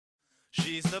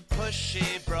She's the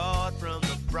pushy broad from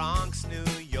the Bronx,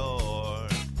 New York.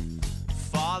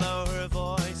 Follow her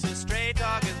voice, a stray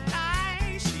dog is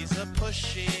nice. She's a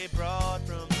pushy broad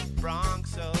from the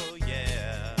Bronx, oh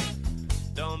yeah.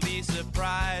 Don't be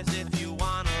surprised if you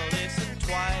wanna listen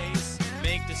twice.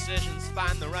 Make decisions,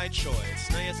 find the right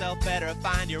choice. Know yourself better,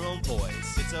 find your own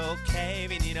voice. It's okay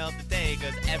if you need help today,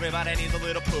 cause everybody needs a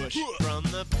little push. From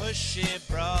the pushy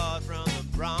broad from the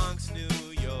Bronx,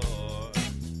 New York.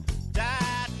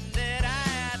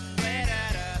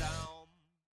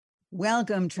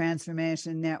 Welcome,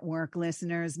 Transformation Network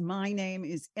listeners. My name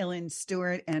is Ellen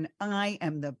Stewart, and I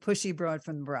am the pushy broad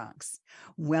from the Bronx.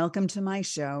 Welcome to my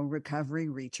show, Recovery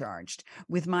Recharged,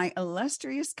 with my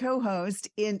illustrious co-host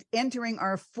in entering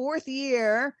our fourth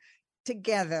year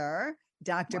together,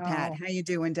 Dr. Wow. Pat. How you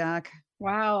doing, Doc?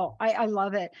 Wow, I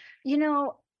love it. You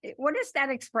know, what is that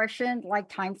expression, like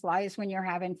time flies when you're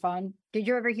having fun? Did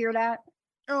you ever hear that?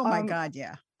 Oh my God,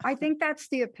 yeah. I think that's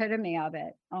the epitome of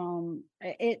it.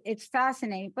 It's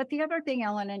fascinating. But the other thing,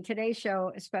 Ellen, and today's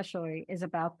show especially is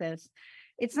about this.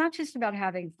 It's not just about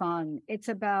having fun. It's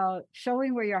about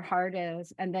showing where your heart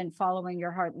is and then following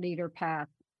your heart leader path.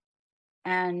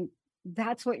 And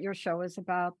that's what your show is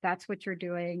about. That's what you're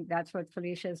doing. That's what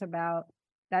Felicia is about.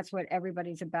 That's what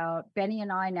everybody's about. Benny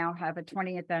and I now have a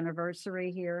 20th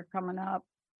anniversary here coming up.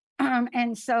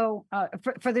 And so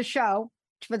for the show,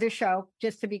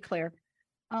 just to be clear.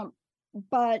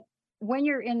 But when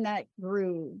you're in that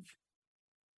groove,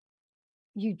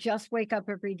 you just wake up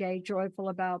every day joyful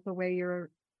about the way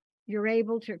you're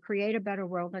able to create a better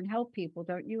world and help people.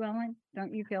 Don't you, Ellen?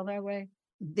 Don't you feel that way?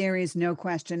 There is no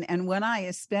question. And what I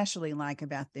especially like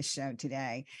about this show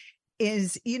today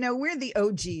is, you know, we're the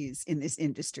OGs in this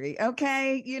industry.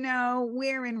 Okay. You know,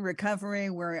 we're in recovery.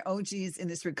 We're OGs in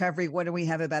this recovery. What do we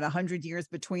have? About 100 years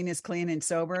between us, clean and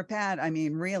sober, Pat? I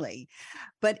mean, really.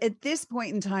 But at this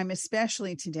point in time,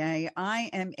 especially today,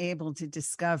 I am able to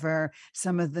discover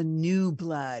some of the new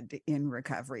blood in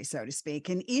recovery, so to speak.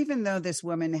 And even though this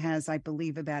woman has, I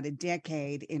believe, about a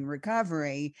decade in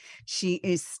recovery, she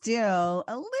is still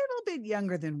a little bit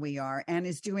younger than we are and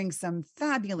is doing some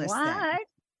fabulous things.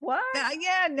 What?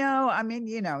 Yeah, no, I mean,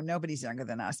 you know, nobody's younger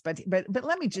than us, but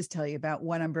let me just tell you about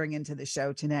what I'm bringing to the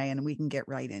show today, and we can get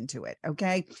right into it.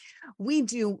 Okay. We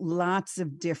do lots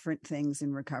of different things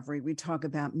in recovery. We talk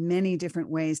about many different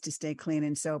ways to stay clean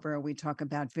and sober. We talk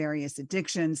about various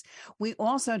addictions. We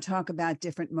also talk about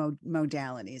different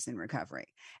modalities in recovery.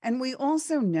 And we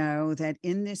also know that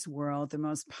in this world, the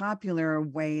most popular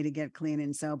way to get clean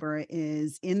and sober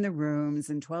is in the rooms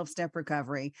and 12-step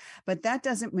recovery. But that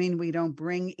doesn't mean we don't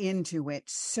bring into it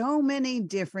so many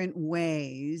different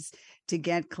ways to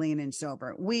get clean and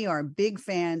sober. We are big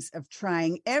fans of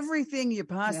trying everything you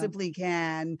possibly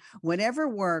can. Whatever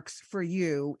works for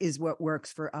you is what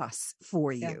works for us,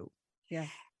 for you. Yeah.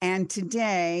 And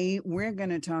today we're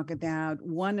going to talk about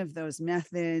one of those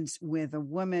methods with a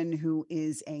woman who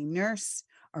is a nurse,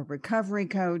 a recovery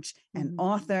coach, an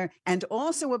author, and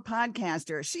also a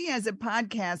podcaster. She has a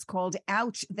podcast called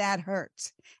Ouch, That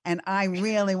Hurt. And I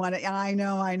really want to, I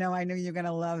know you're going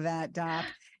to love that, Doc.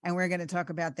 And we're going to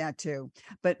talk about that too.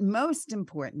 But most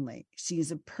importantly, she's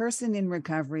a person in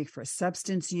recovery for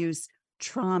substance use,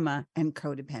 trauma, and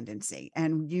codependency.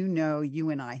 And you know, you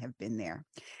and I have been there.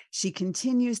 She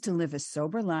continues to live a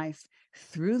sober life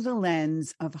through the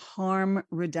lens of harm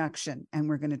reduction. And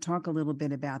we're going to talk a little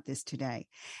bit about this today.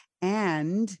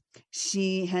 And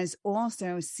she has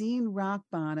also seen rock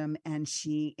bottom, and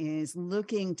she is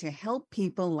looking to help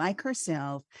people like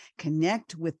herself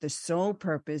connect with the sole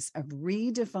purpose of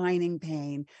redefining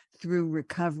pain through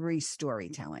recovery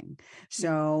storytelling.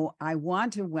 So I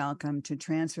want to welcome to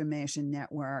Transformation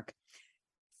Network,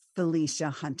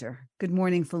 Felicia Hunter. Good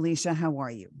morning, Felicia. How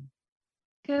are you?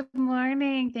 Good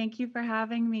morning. Thank you for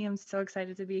having me. I'm so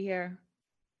excited to be here.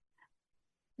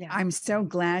 Yeah. I'm so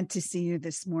glad to see you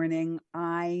this morning.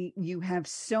 You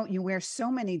wear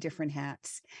so many different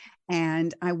hats,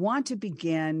 and I want to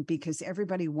begin because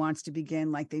everybody wants to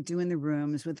begin like they do in the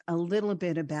rooms with a little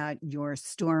bit about your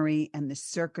story and the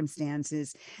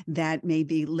circumstances that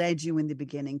maybe led you in the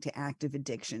beginning to active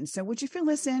addiction. So would you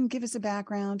fill us in, give us a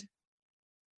background?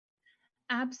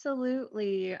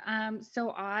 Absolutely. So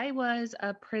I was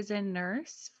a prison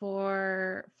nurse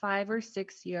for 5 or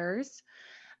 6 years.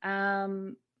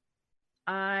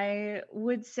 I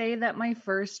would say that my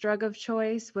first drug of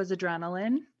choice was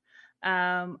adrenaline.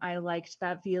 I liked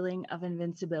that feeling of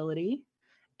invincibility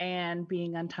and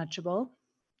being untouchable.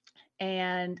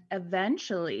 And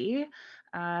eventually,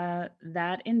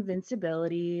 that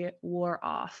invincibility wore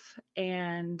off,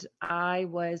 and I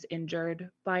was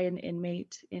injured by an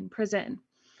inmate in prison.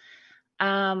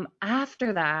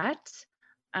 After that,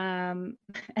 and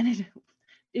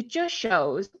it just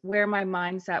shows where my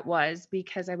mindset was,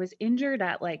 because I was injured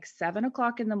at like 7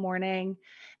 o'clock in the morning,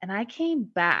 and I came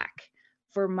back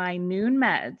for my noon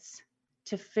meds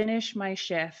to finish my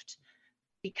shift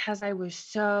because I was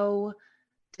so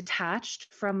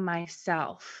detached from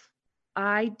myself.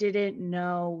 I didn't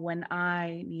know when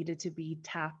I needed to be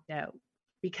tapped out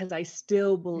because I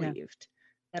still believed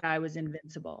that I was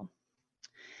invincible.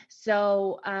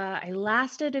 So I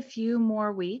lasted a few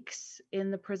more weeks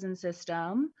in the prison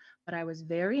system, but I was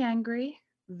very angry,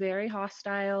 very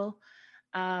hostile.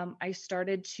 I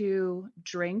started to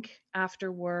drink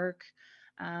after work,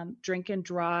 drink and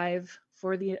drive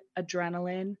for the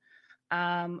adrenaline.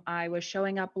 I was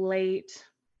showing up late.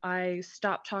 I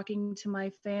stopped talking to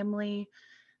my family.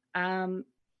 And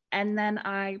then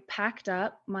I packed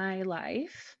up my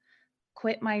life,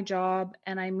 quit my job,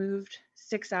 and I moved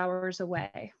 6 hours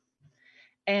away.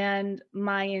 And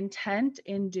my intent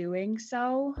in doing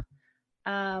so,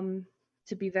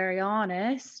 to be very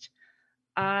honest,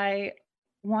 I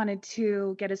wanted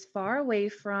to get as far away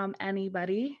from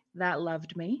anybody that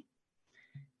loved me.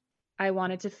 I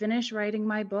wanted to finish writing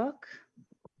my book,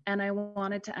 and I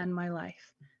wanted to end my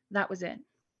life. That was it.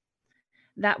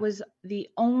 That was the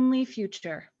only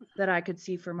future that I could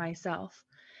see for myself.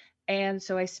 And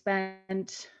so I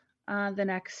spent the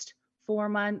next 4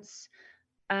 months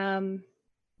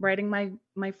writing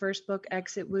my first book,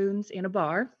 Exit Wounds, in a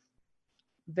bar,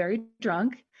 very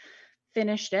drunk,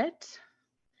 finished it.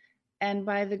 And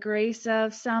by the grace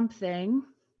of something,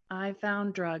 I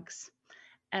found drugs.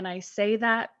 And I say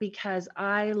that because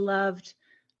I loved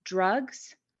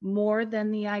drugs more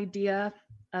than the idea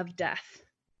of death.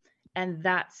 And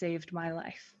that saved my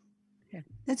life.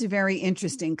 That's a very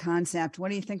interesting concept. What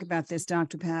do you think about this,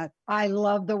 Dr. Pat? I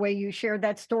love the way you shared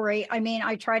that story. I mean,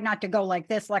 I tried not to go like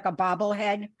this, like a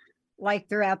bobblehead, like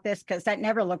throughout this, because that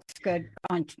never looks good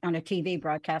on a TV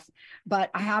broadcast.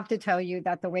 But I have to tell you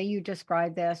that the way you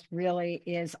describe this really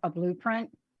is a blueprint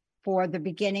for the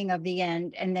beginning of the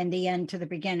end, and then the end to the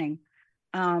beginning.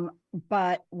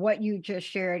 But what you just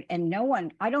shared, and no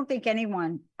one, I don't think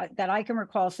anyone that I can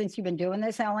recall since you've been doing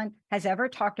this, Ellen, has ever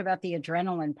talked about the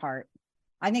adrenaline part.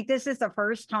 I think this is the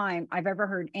first time I've ever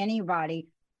heard anybody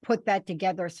put that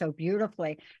together so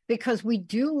beautifully, because we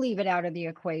do leave it out of the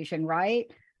equation, right?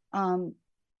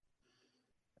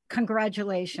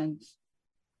 Congratulations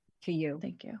to you.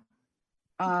 Thank you.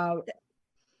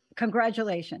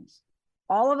 Congratulations.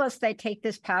 All of us that take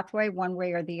this pathway one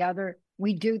way or the other,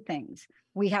 we do things.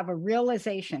 We have a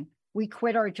realization. We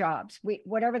quit our jobs,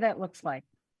 whatever that looks like.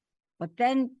 But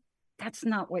then that's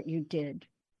not what you did.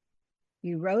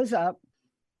 You rose up,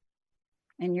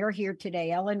 and you're here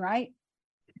today, Ellen, right?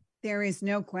 There is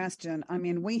no question. I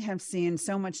mean, we have seen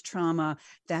so much trauma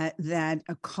that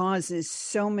causes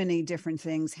so many different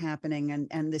things happening,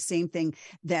 and the same thing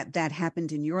that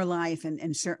happened in your life,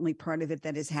 and certainly part of it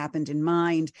that has happened in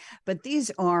mine. But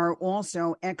these are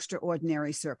also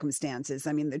extraordinary circumstances.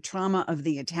 I mean, the trauma of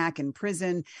the attack in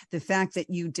prison, the fact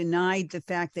that you denied the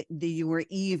fact that you were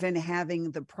even having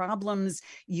the problems,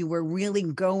 you were really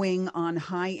going on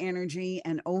high energy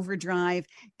and overdrive,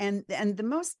 and the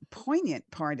most poignant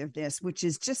part of this, which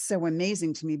is just so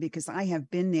amazing to me because I have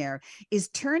been there, is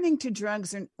turning to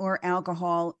drugs or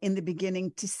alcohol in the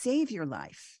beginning to save your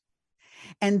life.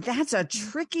 And that's a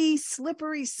tricky,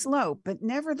 slippery slope. But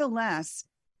nevertheless,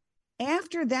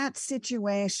 after that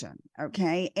situation,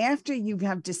 okay, after you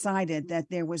have decided that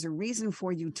there was a reason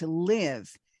for you to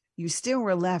live, you still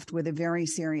were left with a very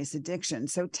serious addiction.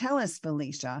 So tell us,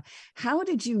 Felicia, how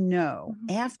did you know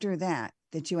after that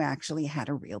you actually had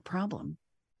a real problem?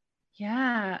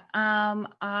 Yeah,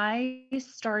 I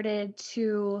started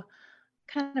to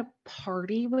kind of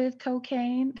party with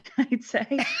cocaine, I'd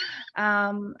say.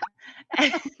 And,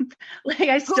 like,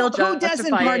 I still who doesn't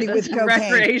party with cocaine?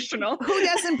 Recreational. Who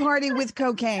doesn't party with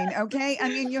cocaine? Okay, I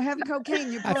mean, you have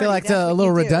cocaine. You party. I feel like that's a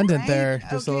little right? redundant there,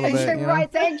 just a little bit. You know?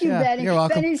 Right, thank you, Yeah, Benny. you're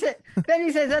welcome.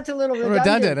 Benny says that's a little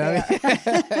redundant. Yeah.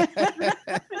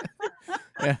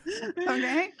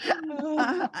 Okay.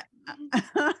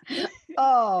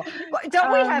 Oh,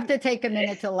 don't we have to take a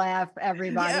minute to laugh,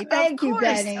 everybody? Yeah, Thank you, course.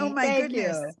 Benny. Oh my Thank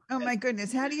goodness. you. Oh my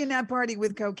goodness. How do you not party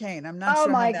with cocaine? I'm not Oh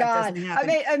sure my how that God. doesn't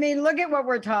happen. I mean, look at what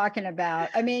we're talking about.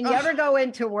 I mean, you ever go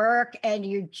into work and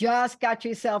you just got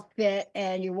yourself fit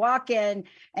and you walk in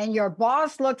and your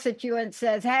boss looks at you and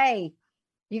says, "Hey,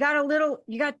 you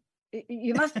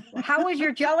must, how was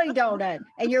your jelly donut?"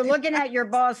 And you're looking at your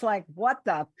boss like, what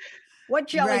What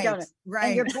jelly Right, donut? right,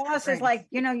 And your boss is right. like,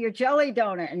 your jelly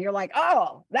donut. And you're like,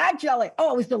 oh, that jelly.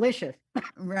 Oh, it was delicious.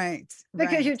 Right.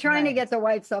 Because you're right, trying to right. get the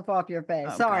white stuff off your face.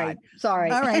 Oh, Sorry. God. Sorry.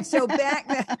 All right. So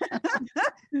back.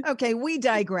 Okay, we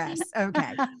digress.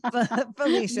 Okay.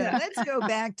 Felicia, Yeah. let's go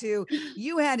back to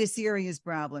you had a serious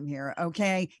problem here.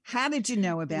 Okay. How did you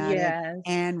know about it? Yes.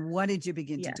 And what did you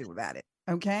begin to Yes. do about it?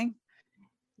 Okay.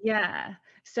 Yeah.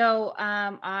 So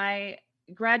I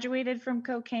graduated from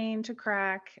cocaine to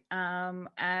crack,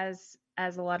 as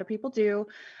a lot of people do.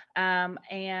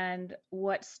 And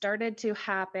what started to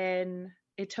happen,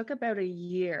 it took about a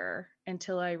year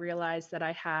until I realized that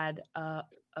I had a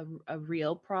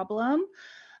real problem.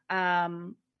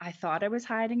 I thought I was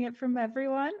hiding it from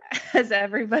everyone, as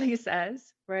everybody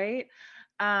says, right?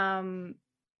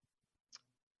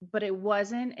 But it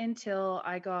wasn't until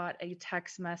I got a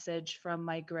text message from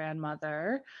my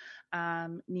grandmother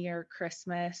near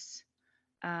Christmas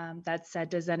that said,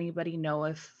 "Does anybody know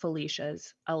if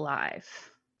Felicia's alive?"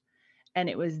 And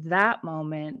it was that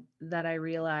moment that I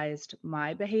realized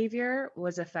my behavior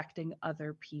was affecting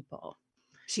other people.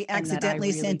 She And that I accidentally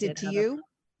really sent it did to have you.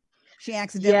 She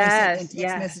accidentally sent a Yes, text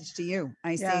yes, message to you.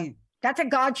 I Yeah. see. That's a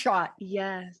God shot.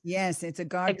 yes, Yes, it's a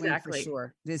God wink for exactly,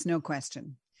 sure. There's no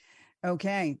question.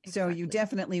 Okay. So you exactly.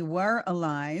 definitely were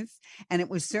alive, and it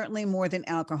was certainly more than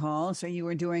alcohol. So you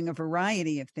were doing a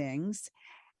variety of things.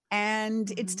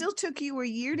 And it Mhm. still took you a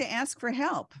year to ask for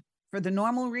help for the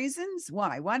normal reasons.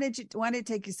 Why? Why did it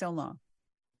take you so long?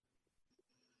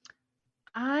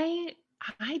 I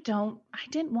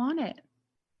didn't want it.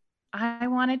 I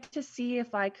wanted to see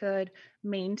if I could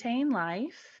maintain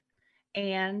life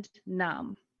and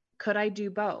numb. Could I do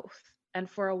both? And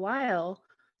for a while,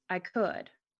 I could,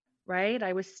 right?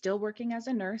 I was still working as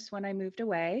a nurse when I moved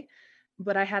away,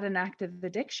 but I had an active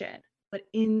addiction. But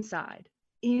inside,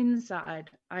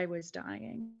 I was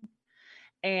dying.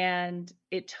 And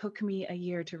it took me a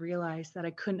year to realize that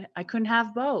I couldn't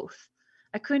have both.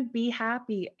 I couldn't be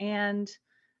happy and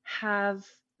have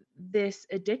this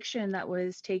addiction that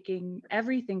was taking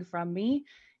everything from me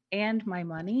and my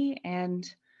money and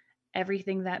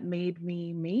everything that made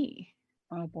me me.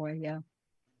 Oh boy. Yeah.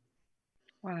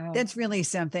 Wow. That's really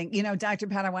something. Dr.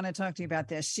 Pat, I want to talk to you about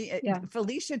this. Yeah.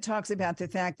 Felicia talks about the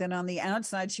fact that on the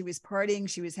outside, she was partying,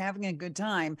 she was having a good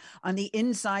time. On the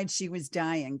inside, she was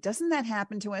dying. Doesn't that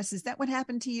happen to us? Is that what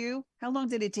happened to you? How long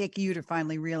did it take you to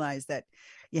finally realize that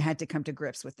you had to come to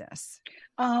grips with this?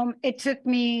 It took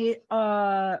me,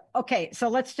 okay, so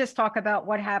let's just talk about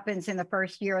what happens in the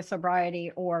first year of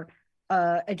sobriety or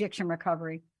addiction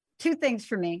recovery. Two things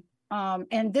for me.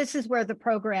 And this is where the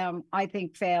program, I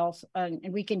think, fails, and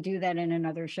we can do that in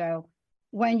another show.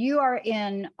 When you are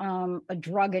in a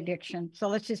drug addiction, so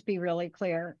let's just be really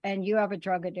clear, and you have a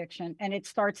drug addiction, and it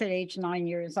starts at age 9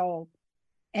 years old,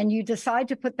 and you decide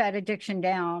to put that addiction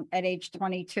down at age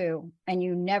 22, and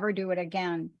you never do it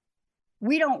again,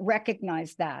 we don't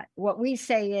recognize that. What we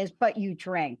say is, but you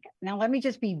drank. Now, let me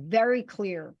just be very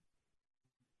clear.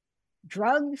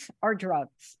 Drugs are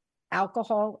drugs.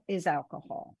 Alcohol is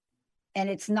alcohol. And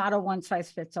it's not a one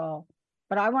size fits all.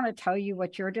 But I want to tell you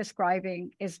what you're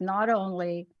describing is not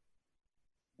only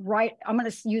right, I'm going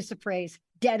to use the phrase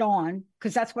dead on,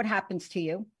 because that's what happens to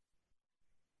you.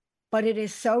 But it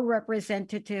is so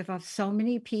representative of so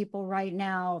many people right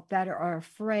now that are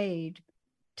afraid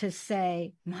to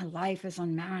say, my life is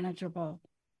unmanageable.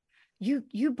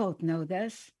 You both know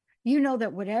this. You know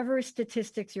that whatever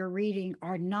statistics you're reading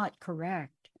are not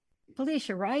correct.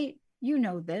 Felicia, right? You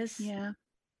know this. Yeah.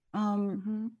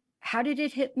 How did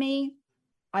it hit me?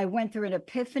 I went through an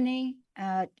epiphany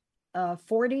at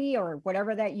 40 or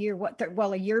whatever that year,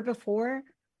 a year before.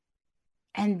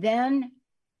 And then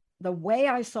the way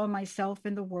I saw myself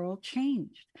in the world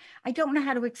changed. I don't know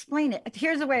how to explain it.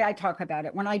 Here's the way I talk about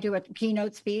it. When I do a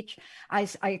keynote speech, I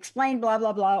explain blah,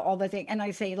 blah, blah, all the things. And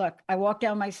I say, look, I walk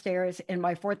down my stairs in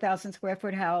my 4,000 square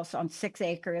foot house on 6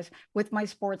 acres with my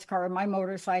sports car, my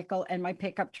motorcycle, and my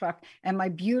pickup truck, and my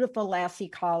beautiful Lassie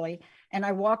Collie. And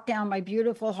I walk down my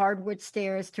beautiful hardwood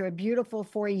stairs to a beautiful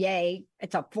foyer.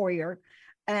 It's a foyer.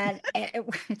 And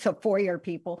it's a foyer,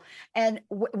 people, and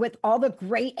with all the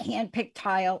great hand-picked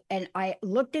tile. And I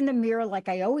looked in the mirror like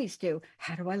I always do.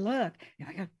 How do I look?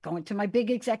 I got going to my big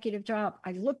executive job.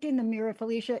 I looked in the mirror,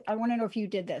 Felicia. I want to know if you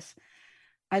did this.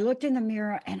 I looked in the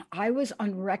mirror and I was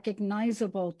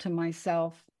unrecognizable to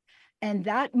myself. And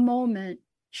that moment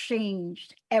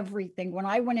changed everything. When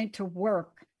I went into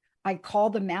work, I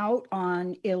called them out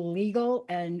on illegal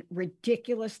and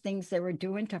ridiculous things they were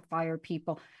doing to fire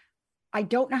people. I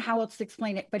don't know how else to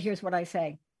explain it, but here's what I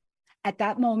say. At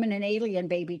that moment, an alien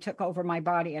baby took over my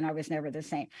body and I was never the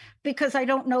same because I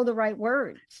don't know the right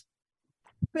words.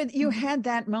 But you had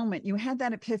that moment, you had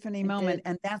that epiphany I moment, did.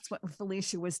 and that's what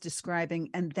Felicia was describing.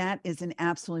 And that is an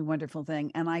absolutely wonderful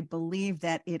thing. And I believe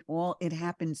that it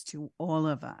happens to all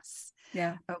of us.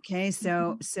 Yeah. Okay.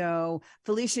 So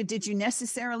Felicia, did you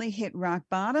necessarily hit rock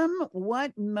bottom?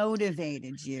 What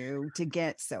motivated you to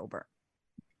get sober?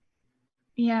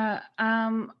 Yeah,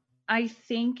 I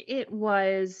think a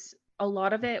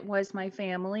lot of it was my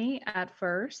family at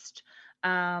first.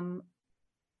 Um,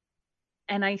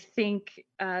 and I think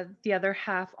the other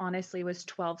half, honestly, was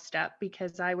 12-step,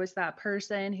 because I was that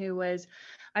person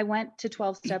I went to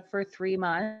 12-step for 3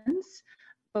 months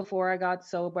before I got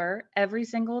sober, every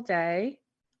single day,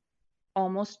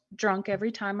 almost drunk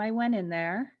every time I went in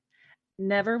there,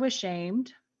 never was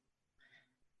shamed.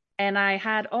 And I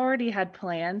had already had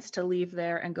plans to leave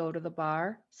there and go to the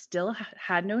bar. Still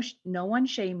had no one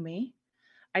shame me.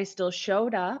 I still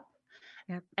showed up.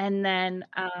 Yep. And then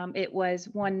it was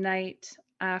one night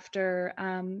after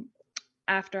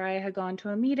I had gone to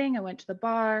a meeting, I went to the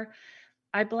bar.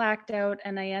 I blacked out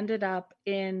and I ended up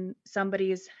in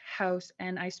somebody's house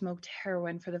and I smoked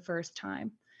heroin for the first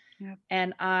time. Yep.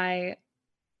 And I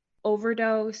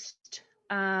overdosed.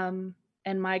 And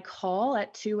my call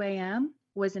at 2 a.m.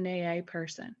 was an AA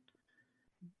person.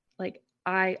 Like,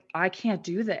 I can't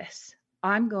do this.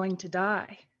 I'm going to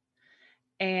die.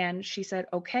 And she said,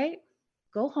 okay,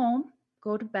 go home,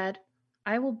 go to bed.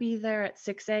 I will be there at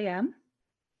 6 a.m.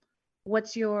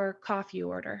 What's your coffee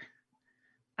order?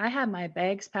 I had my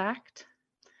bags packed.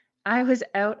 I was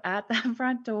out at the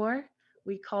front door.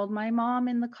 We called my mom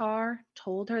in the car,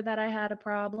 told her that I had a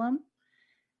problem.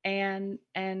 And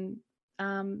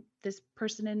this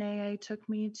person in AA took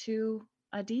me to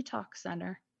a detox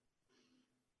center.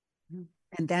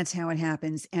 And that's how it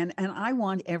happens. And I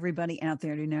want everybody out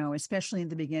there to know, especially in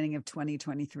the beginning of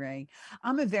 2023,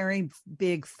 I'm a very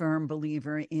big, firm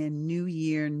believer in new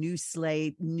year, new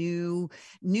slate, new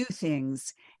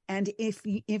things. And if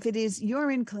it is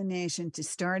your inclination to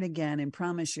start again and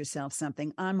promise yourself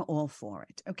something, I'm all for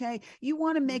it. Okay. You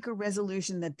want to make a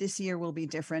resolution that this year will be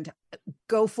different,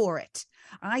 go for it.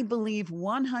 I believe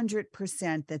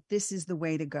 100% that this is the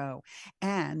way to go.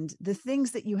 And the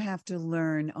things that you have to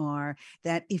learn are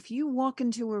that if you walk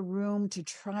into a room to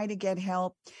try to get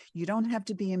help, you don't have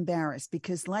to be embarrassed,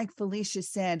 because like Felicia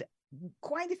said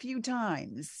quite a few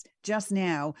times just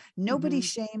now, nobody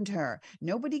shamed her.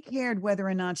 Nobody cared whether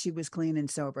or not she was clean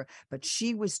and sober, but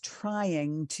she was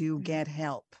trying to get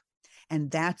help.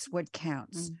 And that's what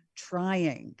counts.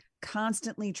 Trying,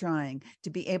 constantly trying to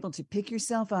be able to pick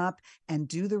yourself up and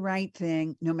do the right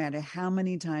thing, no matter how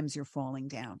many times you're falling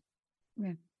down.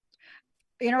 Yeah.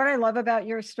 You know what I love about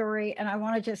your story? And I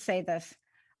want to just say this.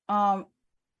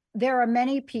 There are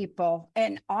many people,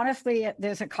 and honestly,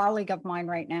 there's a colleague of mine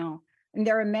right now, and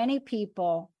there are many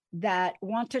people that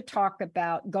want to talk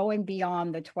about going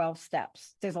beyond the 12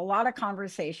 steps. There's a lot of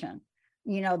conversation,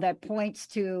 that points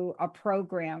to a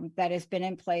program that has been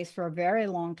in place for a very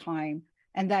long time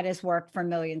and that has worked for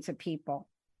millions of people.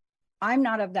 I'm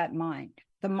not of that mind.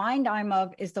 The mind I'm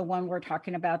of is the one we're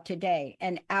talking about today.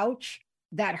 And ouch,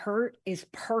 that hurt is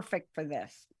perfect for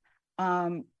this.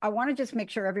 I want to just make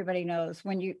sure everybody knows,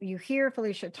 when you hear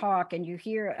Felicia talk and you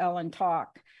hear Ellen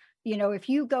talk, if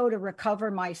you go to Recover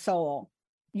My Soul,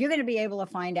 you're going to be able to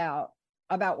find out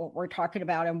about what we're talking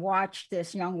about and watch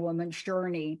this young woman's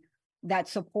journey that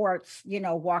supports,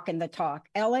 walking the talk.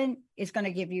 Ellen is going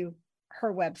to give you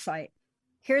her website.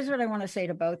 Here's what I want to say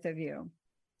to both of you.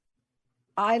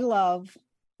 I love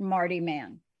Marty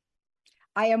Mann.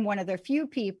 I am one of the few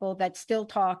people that still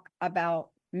talk about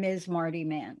Ms. Marty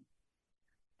Mann.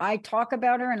 I talk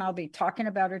about her and I'll be talking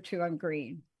about her too on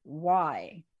Green.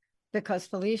 Why? Because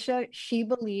Felicia, she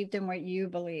believed in what you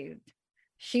believed.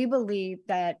 She believed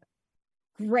that,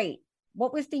 great.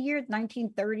 What was the year?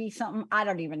 1930 something? I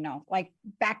don't even know. Like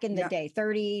back in the day,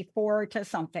 34 to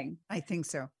something. I think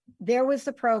so. There was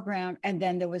the program and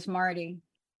then there was Marty.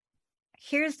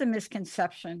 Here's the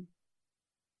misconception.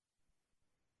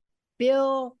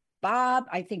 Bob,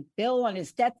 I think Bill on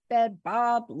his deathbed,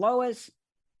 Bob, Lois,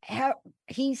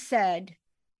 he said,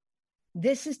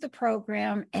 this is the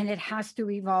program and it has to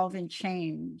evolve and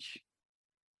change.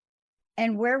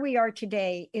 And where we are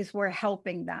today is we're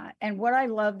helping that. And what I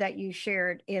love that you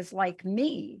shared is, like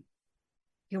me,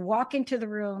 you walk into the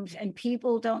rooms and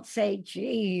people don't say,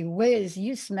 gee whiz,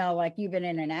 you smell like you've been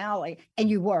in an alley. And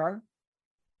you were.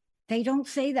 They don't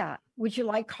say that. Would you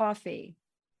like coffee?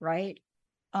 Right?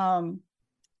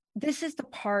 This is the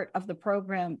part of the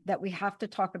program that we have to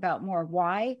talk about more.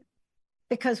 Why?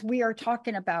 Because we are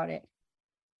talking about it.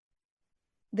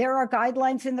 There are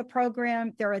guidelines in the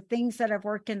program. There are things that have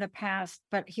worked in the past,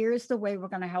 but here's the way we're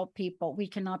going to help people. We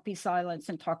cannot be silenced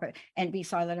and be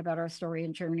silent about our story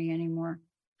and journey anymore.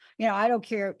 I don't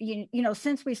care.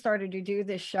 Since we started to do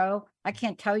this show, I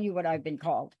can't tell you what I've been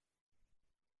called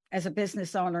as a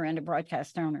business owner and a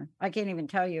broadcast owner. I can't even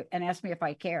tell you, and ask me if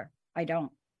I care. I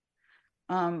don't.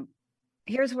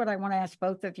 Here's what I want to ask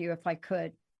both of you, if I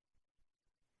could.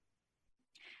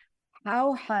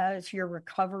 How has your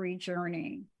recovery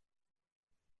journey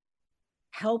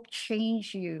helped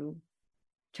change you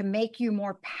to make you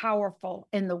more powerful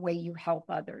in the way you help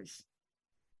others?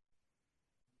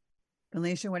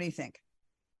 Felicia, what do you think?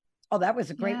 Oh, that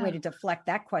was a great way to deflect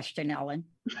that question, Ellen.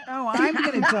 Oh, I'm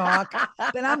going to talk,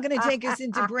 but I'm going to take us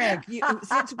into break.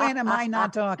 Since when am I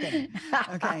not talking?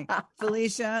 Okay,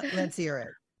 Felicia, let's hear it.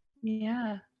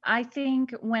 Yeah. I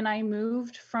think when I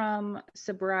moved from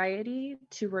sobriety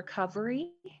to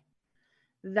recovery,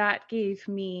 that gave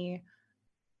me,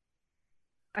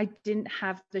 I didn't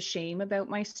have the shame about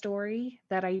my story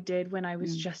that I did when I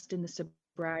was just in the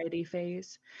sobriety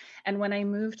phase. And when I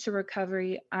moved to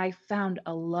recovery, I found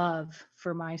a love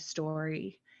for my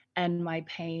story and my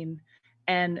pain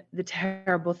and the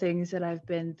terrible things that I've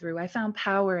been through. I found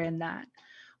power in that,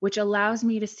 which allows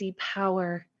me to see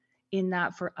power in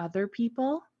that for other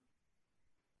people.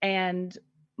 And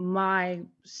my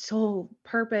sole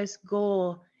purpose,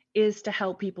 goal is to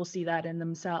help people see that in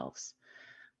themselves.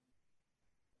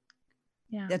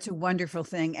 Yeah. That's a wonderful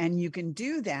thing. And you can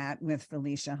do that with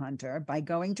Felicia Hunter by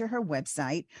going to her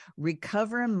website,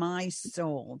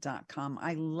 recovermysoul.com.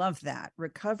 I love that.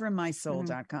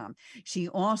 recovermysoul.com. She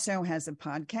also has a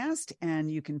podcast, and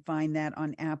you can find that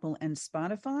on Apple and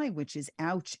Spotify, which is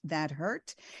Ouch, That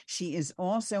Hurt. She is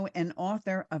also an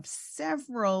author of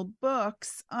several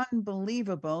books.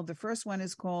 Unbelievable. The first one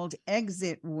is called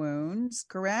Exit Wounds,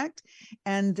 correct?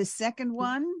 And the second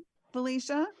one,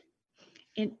 Felicia?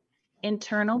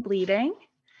 Internal Bleeding.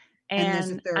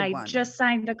 And I one. just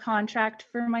signed a contract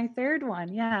for my third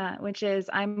one. Yeah. Which is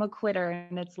I'm a Quitter,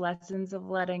 and it's Lessons of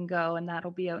Letting Go. And that'll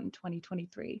be out in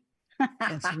 2023.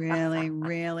 That's really,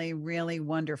 really, really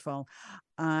wonderful.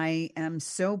 I am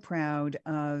so proud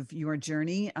of your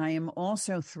journey. I am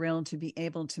also thrilled to be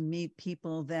able to meet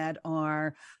people that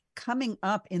are coming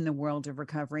up in the world of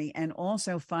recovery and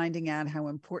also finding out how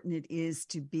important it is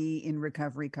to be in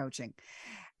recovery coaching.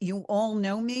 You all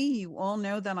know me. You all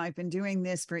know that I've been doing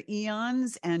this for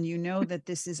eons, and you know that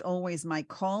this is always my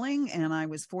calling. And I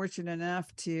was fortunate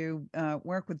enough to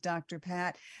work with Dr.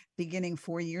 Pat beginning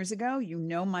 4 years ago. You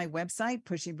know my website,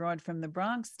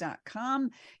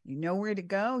 pushybroadfromthebronx.com. You know where to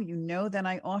go. You know that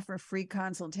I offer free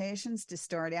consultations to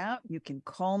start out. You can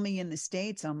call me in the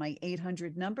States on my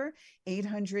 800 number,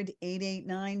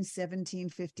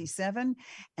 800-889-1757.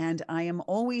 And I am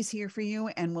always here for you,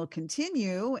 and will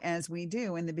continue, as we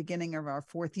do in the beginning of our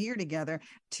 4th year together,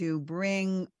 to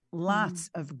bring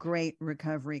lots of great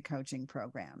recovery coaching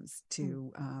programs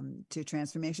to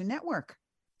Transformation Network.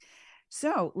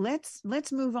 So let's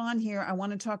move on here. I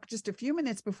want to talk just a few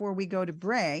minutes before we go to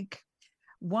break.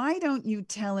 Why don't you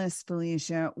tell us,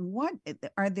 Felicia,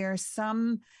 are there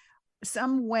some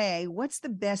way, what's the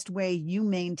best way you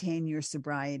maintain your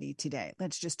sobriety today?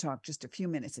 Let's just talk just a few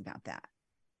minutes about that.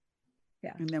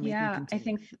 Yeah. And then we can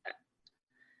continue.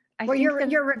 I think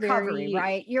your recovery,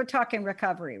 right? You're talking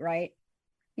recovery, right?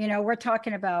 We're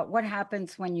talking about what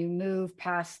happens when you move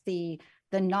past the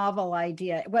novel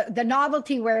idea. Well, the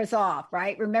novelty wears off,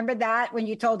 right? Remember that when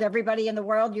you told everybody in the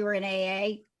world you were in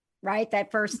AA, right?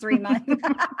 That first 3 months.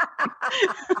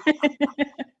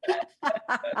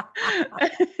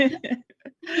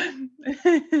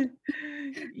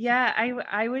 Yeah,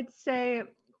 I would say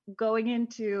going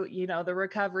into, the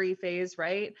recovery phase,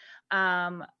 right?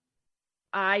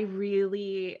 I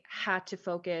really had to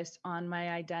focus on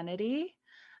my identity.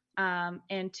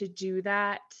 And to do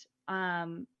that,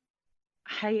 I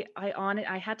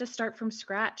had to start from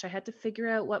scratch. I had to figure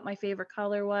out what my favorite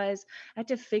color was. I had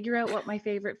to figure out what my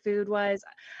favorite food was.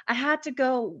 I had to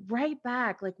go right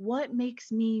back, like, what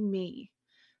makes me me?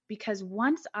 Because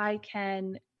once I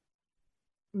can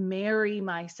marry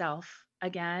myself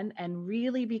again and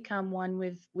really become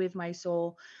one with my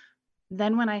soul,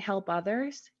 then when I help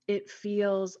others, it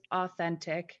feels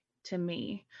authentic to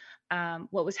me.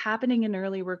 What was happening in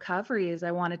early recovery is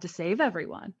I wanted to save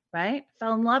everyone, right?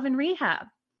 Fell in love in rehab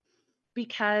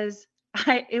because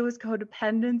it was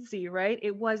codependency, right?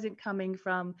 It wasn't coming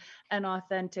from an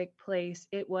authentic place.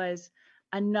 It was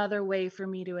another way for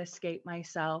me to escape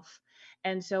myself.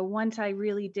 And so once I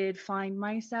really did find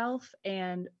myself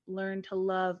and learn to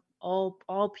love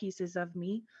all pieces of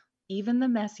me, even the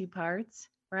messy parts,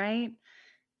 right?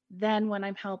 then when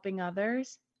I'm helping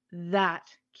others, that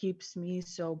keeps me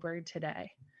sober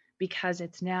today, because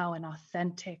it's now an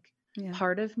authentic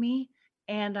part of me,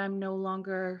 and I'm no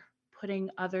longer putting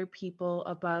other people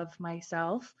above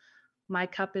myself. My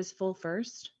cup is full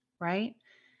first, right?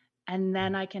 And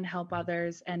then I can help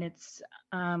others. And it's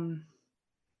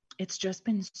just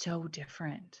been so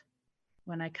different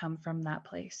when I come from that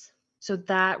place. So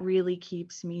that really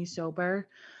keeps me sober,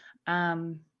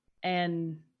 and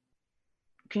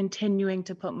continuing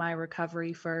to put my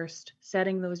recovery first,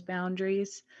 setting those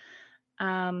boundaries.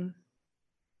 No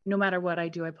matter what I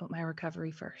do, I put my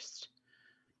recovery first.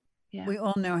 Yeah. We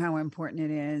all know how important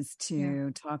it is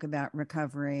to talk about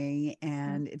recovery,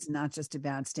 and it's not just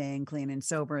about staying clean and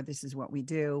sober. This is what we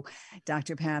do.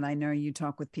 Dr. Pat, I know you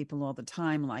talk with people all the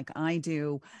time like I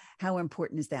do. How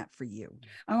important is that for you?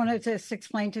 I want to just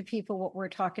explain to people what we're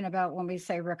talking about when we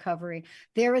say recovery.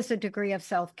 There is a degree of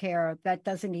self-care that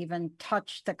doesn't even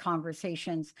touch the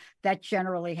conversations that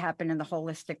generally happen in the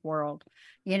holistic world.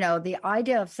 You know, the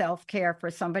idea of self-care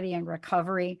for somebody in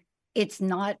recovery, it's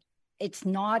not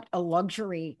a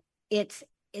luxury. It's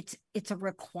a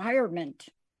requirement.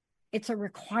 It's a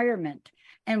requirement.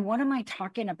 And what am I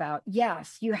talking about?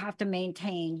 Yes, you have to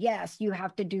maintain. Yes, you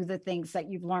have to do the things that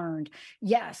you've learned.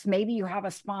 Yes, maybe you have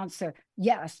a sponsor.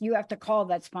 Yes, you have to call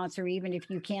that sponsor even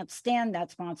if you can't stand that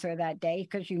sponsor that day,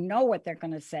 because you know what they're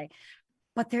going to say.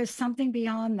 But there's something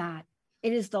beyond that.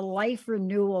 It is the life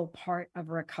renewal part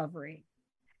of recovery.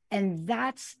 And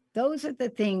those are the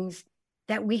things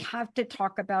that we have to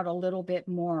talk about a little bit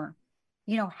more.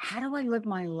 You know, how do I live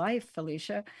my life,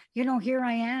 Felicia? You know, here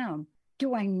I am.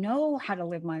 Do I know how to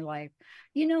live my life?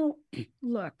 You know,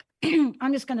 look,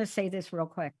 I'm just going to say this real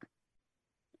quick.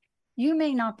 You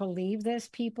may not believe this,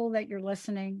 people that you're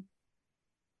listening.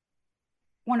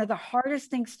 One of the hardest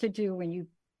things to do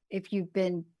if you've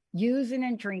been using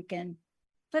and drinking,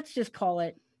 let's just call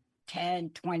it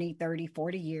 10, 20, 30,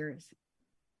 40 years.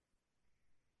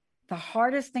 The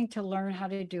hardest thing to learn how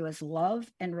to do is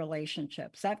love and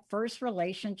relationships. That first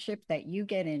relationship that you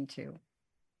get into.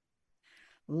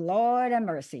 Lord have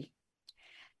mercy.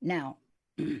 Now,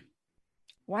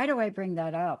 why do I bring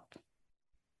that up?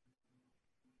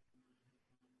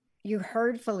 You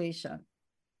heard Felicia.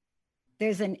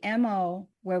 There's an MO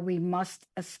where we must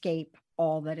escape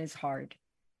all that is hard.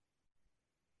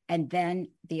 And then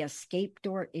the escape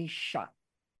door is shut.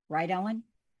 Right, Ellen?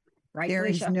 Right, there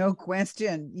Felicia? is no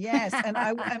question. Yes. And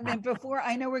I mean, before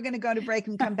I know we're going to go to break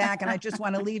and come back, and I just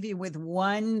want to leave you with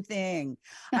one thing.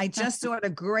 I just saw a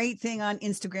great thing on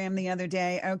Instagram the other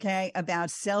day, okay, about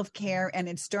self-care. And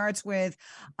it starts with,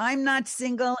 I'm not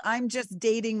single, I'm just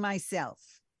dating myself.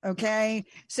 Okay.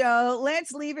 So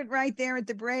let's leave it right there at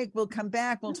the break. We'll come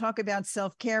back. We'll talk about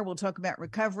self-care. We'll talk about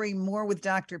recovery, more with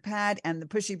Dr. Pat and the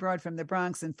pushy broad from the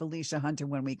Bronx and Felicia Hunter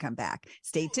when we come back.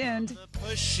 Stay tuned. The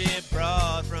pushy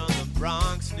broad from the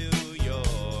Bronx, New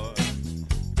York.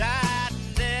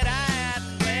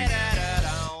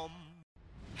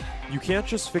 You can't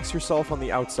just fix yourself on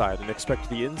the outside and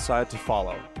expect the inside to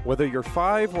follow. Whether you're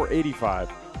 5 or 85,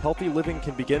 healthy living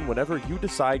can begin whenever you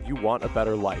decide you want a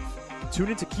better life. Tune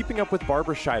into Keeping Up with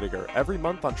Barbara Scheidegger every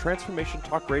month on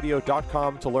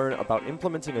TransformationTalkRadio.com to learn about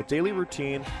implementing a daily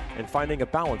routine and finding a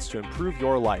balance to improve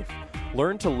your life.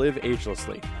 Learn to live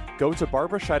agelessly. Go to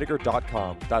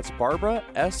BarbaraScheidegger.com. That's Barbara,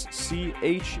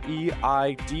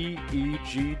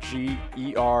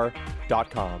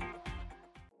 SCHEIDEGGER.com.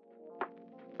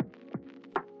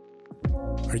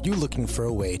 Are you looking for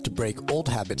a way to break old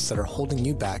habits that are holding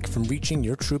you back from reaching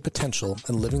your true potential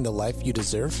and living the life you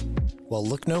deserve? Well,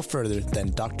 look no further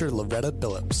than Dr. Loretta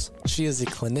Billups. She is a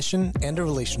clinician and a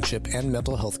relationship and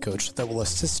mental health coach that will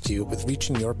assist you with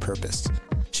reaching your purpose.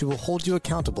 She will hold you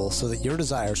accountable so that your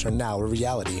desires are now a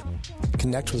reality.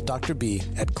 Connect with Dr. B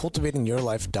at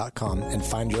cultivatingyourlife.com and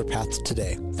find your path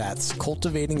today. That's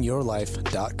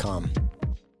cultivatingyourlife.com.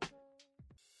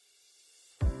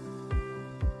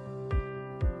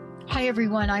 Hi,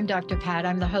 everyone. I'm Dr. Pat.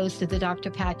 I'm the host of the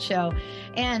Dr. Pat Show,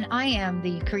 and I am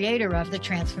the creator of the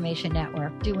Transformation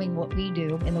Network, doing what we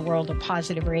do in the world of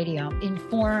positive radio,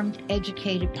 informed,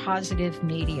 educated, positive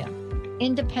media.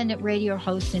 Independent radio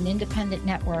hosts and independent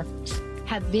networks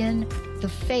have been the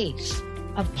face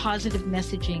of positive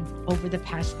messaging over the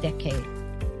past decade.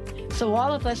 So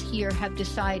all of us here have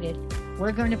decided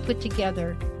we're going to put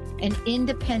together an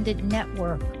independent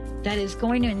network that is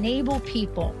going to enable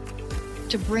people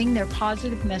to bring their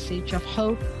positive message of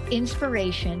hope,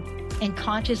 inspiration, and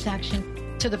conscious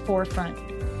action to the forefront.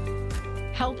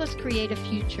 Help us create a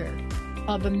future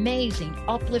of amazing,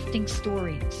 uplifting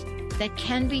stories that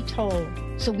can be told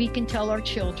so we can tell our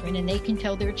children and they can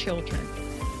tell their children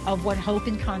of what Hope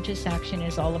in Conscious Action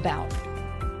is all about.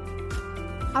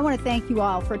 I want to thank you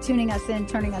all for tuning us in,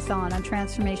 turning us on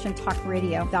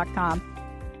TransformationTalkRadio.com.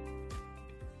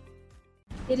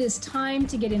 It is time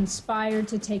to get inspired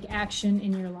to take action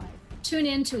in your life. Tune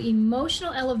in to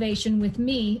Emotional Elevation with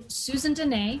me, Susan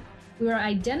Dene. We are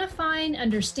identifying,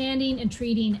 understanding, and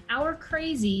treating our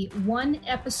crazy one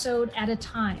episode at a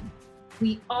time.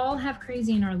 We all have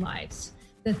crazy in our lives.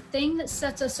 The thing that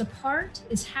sets us apart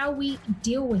is how we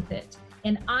deal with it.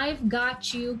 And I've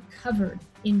got you covered.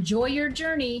 Enjoy your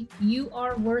journey. You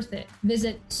are worth it.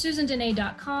 Visit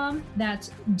SusanDene.com. That's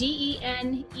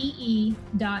DENEE.com.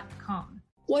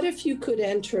 What if you could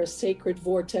enter a sacred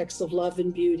vortex of love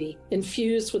and beauty,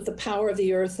 infused with the power of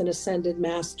the earth and ascended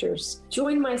masters?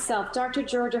 Join myself, Dr.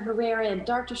 Georgia Herrera, and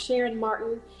Dr. Sharon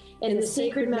Martin in the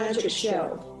Sacred Magic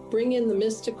Show. Bring in the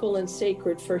mystical and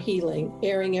sacred for healing,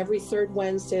 airing every third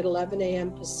Wednesday at 11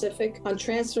 a.m. Pacific on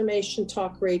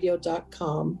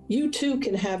TransformationTalkRadio.com. You too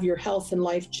can have your health and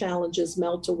life challenges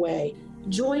melt away.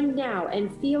 Join now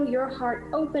and feel your heart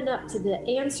open up to the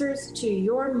answers to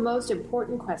your most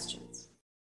important questions.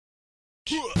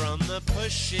 From the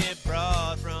pushy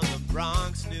broad from the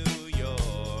Bronx, New York.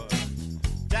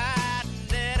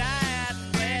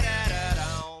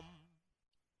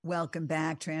 Welcome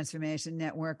back, Transformation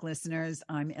Network listeners.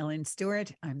 I'm Ellen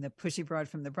Stewart. I'm the pushy broad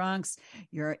from the Bronx.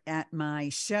 You're at my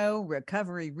show,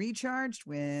 Recovery Recharged,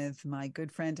 with my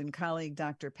good friend and colleague,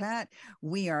 Dr. Pat.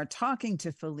 We are talking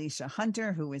to Felicia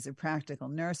Hunter, who is a practical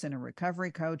nurse and a recovery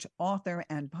coach, author,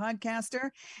 and podcaster.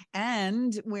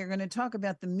 And we're going to talk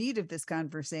about the meat of this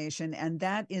conversation, and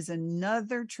that is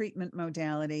another treatment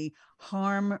modality,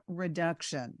 harm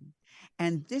reduction.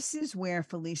 And this is where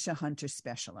Felicia Hunter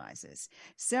specializes.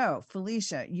 So,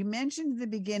 Felicia, you mentioned at the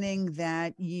beginning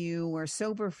that you were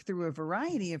sober through a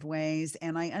variety of ways,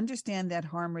 and I understand that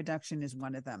harm reduction is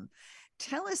one of them.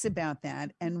 Tell us about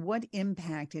that and what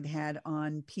impact it had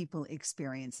on people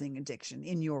experiencing addiction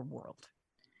in your world.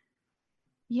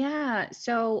 Yeah.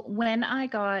 So when I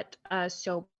got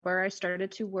sober, I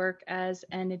started to work as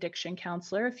an addiction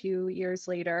counselor a few years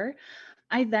later.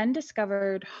 I then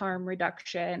discovered harm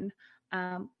reduction.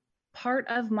 Part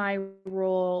of my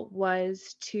role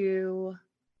was to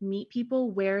meet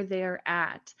people where they're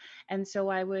at. And so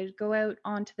I would go out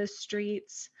onto the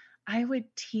streets. I would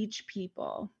teach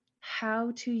people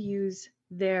how to use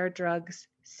their drugs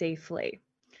safely.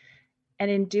 And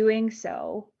in doing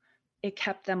so, it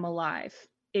kept them alive.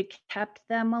 It kept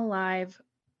them alive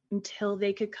until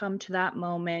they could come to that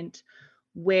moment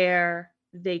where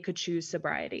they could choose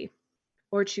sobriety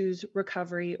or choose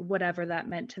recovery, whatever that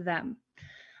meant to them.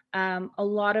 A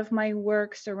lot of my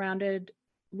work was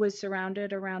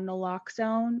surrounded around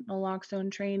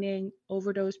naloxone training,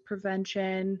 overdose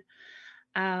prevention.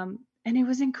 And it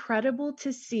was incredible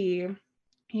to see,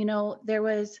 there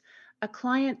was a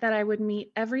client that I would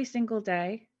meet every single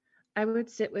day. I would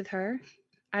sit with her.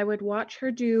 I would watch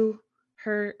her do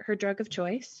her drug of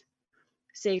choice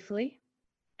safely,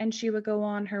 and she would go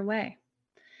on her way.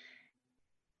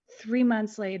 3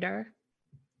 months later,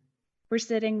 we're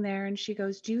sitting there and she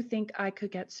goes, "Do you think I could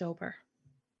get sober?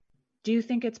 Do you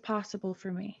think it's possible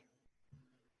for me?"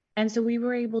 And so we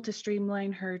were able to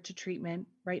streamline her to treatment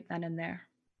right then and there.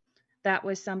 That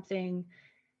was something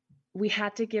we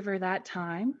had to give her that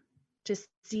time to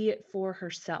see it for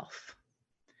herself.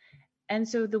 And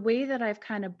so the way that I've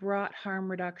kind of brought harm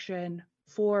reduction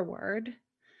forward,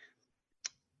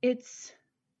 it's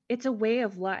a way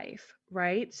of life,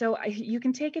 right? So you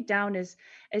can take it down as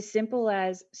simple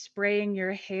as spraying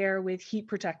your hair with heat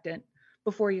protectant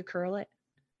before you curl it.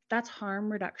 That's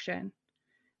harm reduction,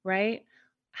 right?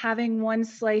 Having one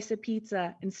slice of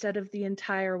pizza instead of the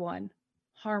entire one,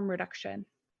 harm reduction.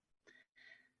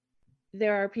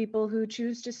 There are people who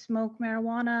choose to smoke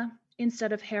marijuana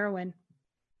instead of heroin,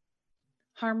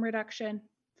 harm reduction.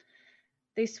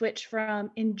 They switch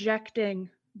from injecting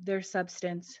their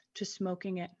substance to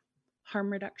smoking it, harm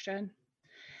reduction.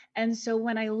 And so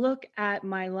when I look at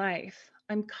my life,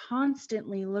 I'm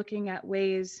constantly looking at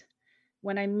ways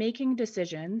when I'm making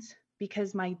decisions,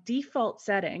 because my default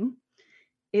setting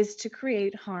is to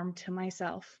create harm to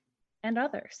myself and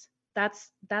others.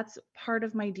 That's part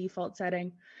of my default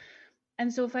setting.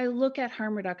 And so if I look at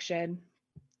harm reduction,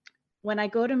 when I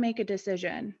go to make a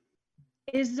decision,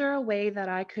 is there a way that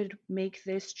I could make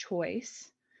this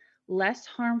choice less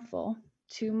harmful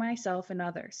to myself and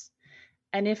others?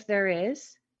 And if there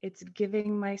is, it's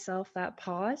giving myself that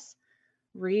pause,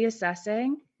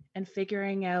 reassessing, and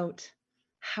figuring out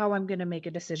how I'm going to make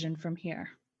a decision from here.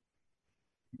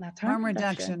 That's harm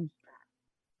reduction.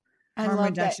 Harm love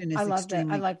reduction that. is I love extremely.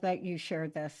 that. I love that you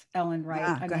shared this, Ellen.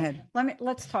 Right? Go ahead.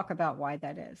 Let's talk about why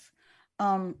that is.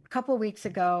 A couple of weeks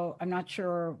ago, I'm not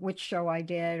sure which show I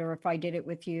did or if I did it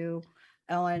with you,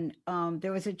 Ellen.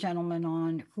 There was a gentleman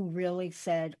on who really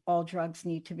said all drugs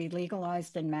need to be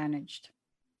legalized and managed.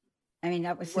 I mean,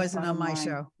 that was his wasn't on bottom my line.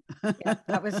 show. Yeah,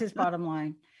 that was his bottom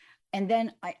line. And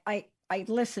then I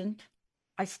listened,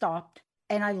 I stopped,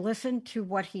 and I listened to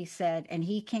what he said, and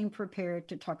he came prepared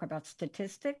to talk about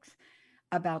statistics,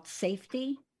 about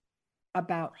safety,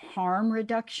 about harm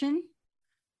reduction,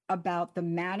 about the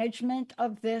management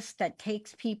of this that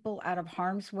takes people out of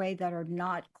harm's way that are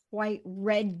not quite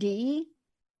ready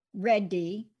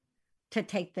to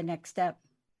take the next step.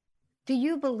 Do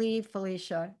you believe,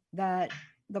 Felicia, that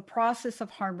the process of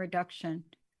harm reduction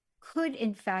could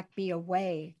in fact be a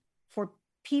way for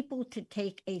people to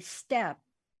take a step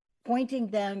pointing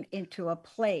them into a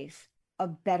place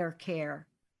of better care,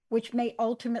 which may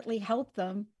ultimately help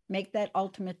them make that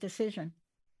ultimate decision?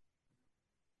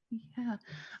 Yeah,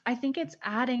 I think it's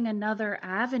adding another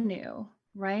avenue,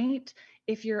 right?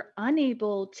 If you're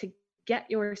unable to get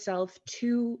yourself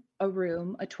to a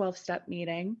room, a 12-step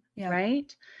meeting,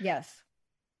 right? Yes.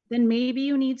 Then maybe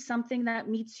you need something that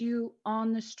meets you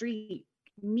on the street,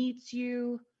 meets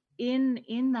you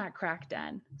in that crack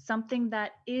den, something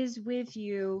that is with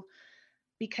you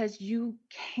because you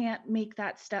can't make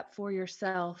that step for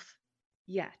yourself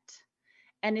yet.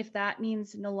 And if that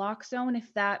means naloxone,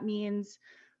 if that means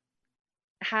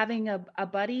having a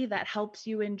buddy that helps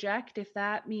you inject, if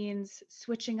that means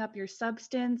switching up your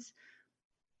substance.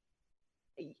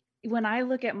 When I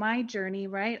look at my journey,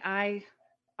 right,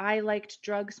 I liked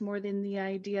drugs more than the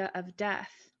idea of death.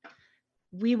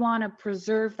 We want to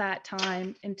preserve that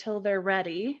time until they're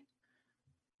ready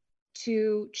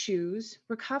to choose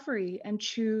recovery and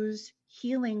choose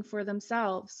healing for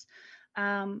themselves.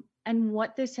 And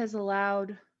what this has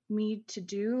allowed me to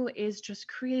do is just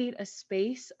create a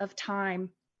space of time.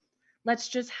 Let's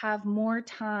just have more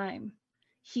time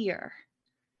here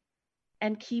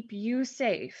and keep you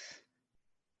safe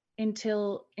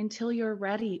until you're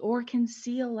ready or can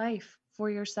see a life for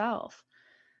yourself.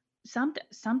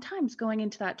 Sometimes going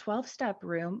into that 12-step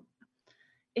room,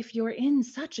 if you're in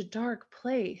such a dark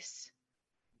place,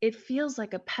 it feels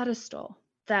like a pedestal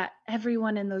that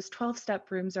everyone in those 12-step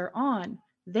rooms are on.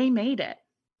 They made it.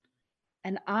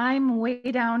 And I'm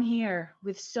way down here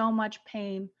with so much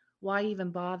pain. Why even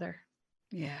bother?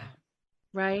 Yeah.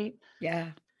 Right? Yeah.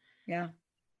 Yeah.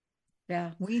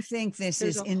 Yeah. We think this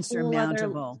There's is a whole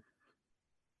insurmountable.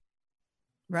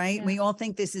 Right? Yeah. We all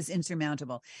think this is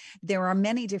insurmountable. There are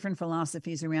many different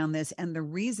philosophies around this. And the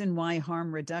reason why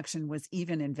harm reduction was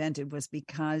even invented was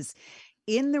because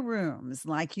in the rooms,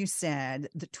 like you said,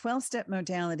 the 12-step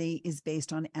modality is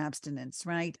based on abstinence,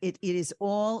 right? It is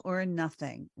all or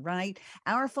nothing, right?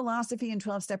 Our philosophy in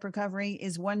 12-step recovery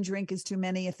is one drink is too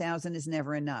many, 1,000 is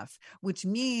never enough, which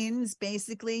means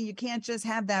basically you can't just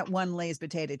have that one Lay's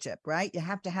potato chip, right? You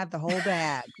have to have the whole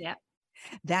bag. Yeah.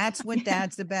 That's what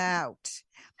that's about.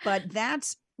 But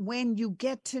that's when you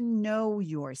get to know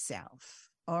yourself.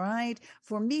 All right.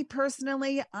 For me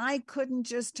personally, I couldn't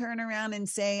just turn around and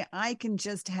say, I can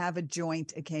just have a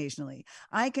joint occasionally.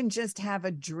 I can just have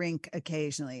a drink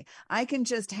occasionally. I can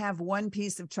just have one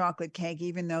piece of chocolate cake,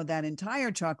 even though that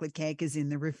entire chocolate cake is in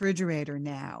the refrigerator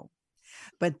now.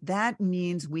 But that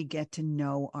means we get to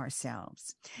know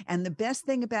ourselves. And the best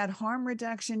thing about harm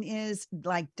reduction is,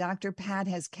 like Dr. Pat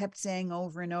has kept saying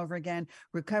over and over again,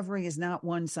 recovery is not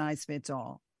one size fits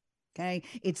all. Okay.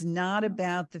 It's not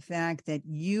about the fact that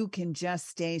you can just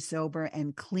stay sober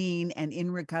and clean and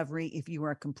in recovery if you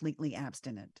are completely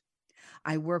abstinent.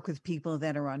 I work with people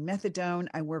that are on methadone.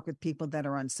 I work with people that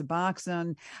are on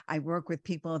Suboxone. I work with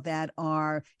people that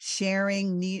are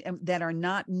that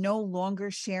are no longer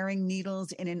sharing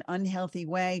needles in an unhealthy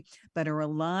way, but are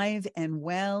alive and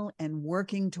well and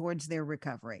working towards their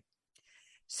recovery.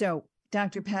 So,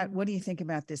 Dr. Pat, what do you think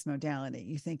about this modality?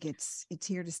 You think it's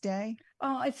here to stay?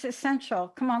 Oh, it's essential.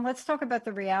 Come on, let's talk about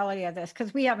the reality of this,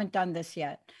 because we haven't done this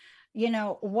yet. You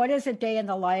know, what is a day in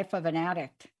the life of an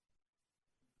addict?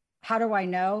 How do I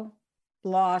know?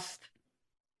 Lost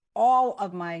all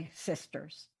of my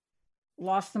sisters,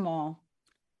 lost them all.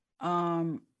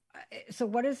 So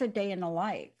what is a day in the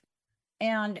life?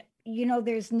 And, you know,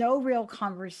 there's no real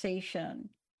conversation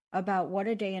about what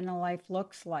a day in the life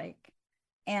looks like.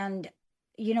 And,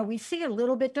 you know, we see a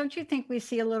little bit, don't you think we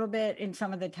see a little bit in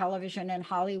some of the television and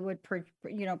Hollywood,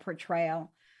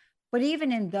 portrayal? But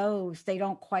even in those, they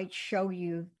don't quite show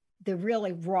you the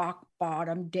really rock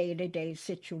bottom day-to-day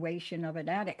situation of an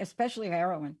addict, especially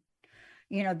heroin.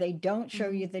 You know, they don't show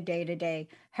you the day-to-day.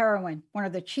 Heroin, one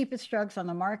of the cheapest drugs on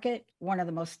the market, one of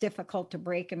the most difficult to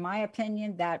break, in my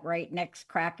opinion. That right next,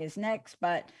 crack is next.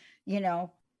 But, you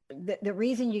know, the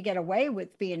reason you get away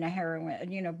with being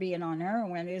being on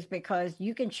heroin is because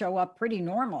you can show up pretty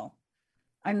normal.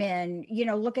 I mean, you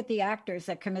know, look at the actors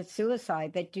that commit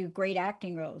suicide, that do great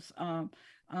acting roles. And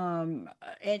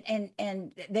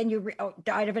then you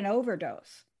died of an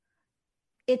overdose.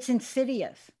 It's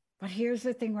insidious. But here's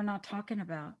the thing we're not talking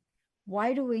about.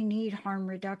 Why do we need harm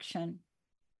reduction?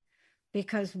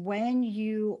 Because when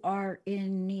you are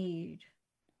in need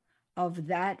of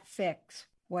that fix,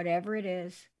 whatever it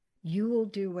is, you will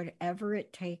do whatever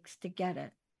it takes to get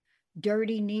it.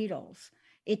 Dirty needles,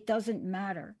 it doesn't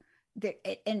matter.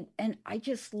 And I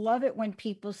just love it when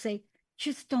people say,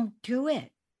 just don't do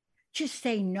it. Just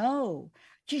say no.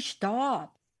 Just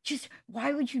stop.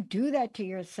 Why would you do that to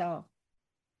yourself?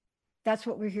 That's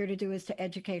what we're here to do, is to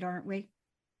educate, aren't we?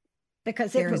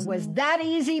 Because if it was that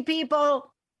easy,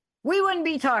 people, we wouldn't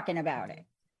be talking about it.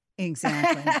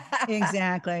 Exactly.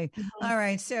 Exactly. All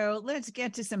right. So let's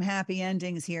get to some happy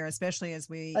endings here, especially as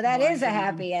we. Well, that is a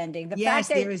happy ending. The yes,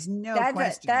 fact there is no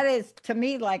question. That is, to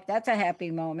me, like, that's a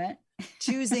happy moment.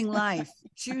 Choosing life.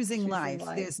 Choosing life.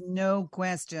 There's no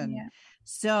question. Yeah.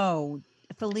 So,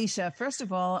 Felicia, first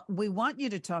of all, we want you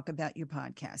to talk about your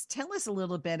podcast. Tell us a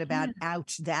little bit about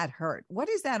Ouch, That Hurt. What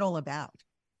is that all about?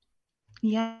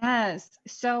 Yes.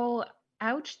 So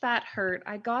Ouch, That Hurt.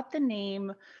 I got the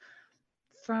name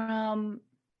from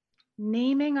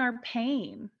naming our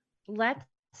pain. Let's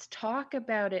talk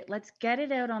about it. Let's get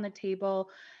it out on the table.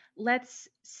 Let's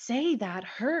say that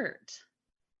hurt.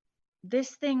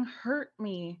 This thing hurt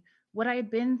me. What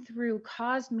I've been through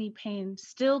caused me pain,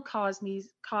 still causes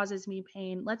me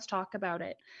pain. Let's talk about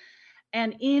it.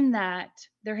 And in that,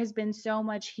 there has been so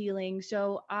much healing.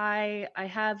 So I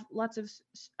have lots of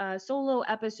solo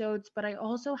episodes, but I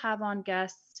also have on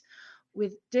guests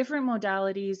with different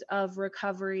modalities of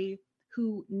recovery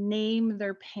who name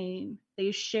their pain.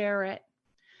 They share it,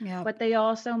 but they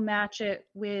also match it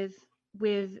with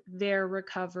their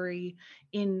recovery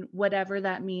in whatever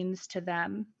that means to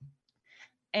them.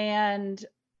 And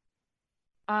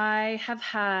I have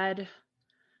had,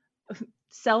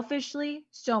 selfishly,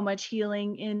 so much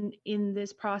healing in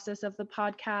this process of the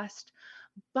podcast,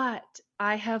 but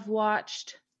I have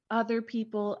watched other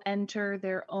people enter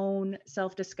their own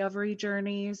self-discovery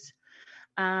journeys.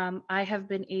 I have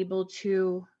been able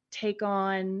to take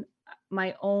on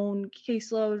my own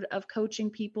caseload of coaching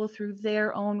people through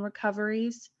their own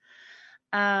recoveries.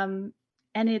 And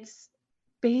it's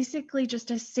basically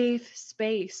just a safe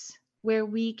space where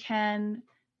we can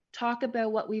talk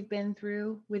about what we've been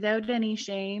through without any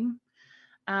shame,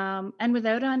 and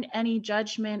without any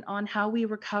judgment on how we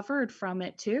recovered from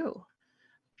it too.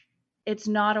 It's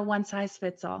not a one size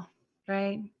fits all,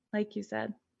 right? Like you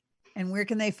said. And where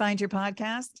can they find your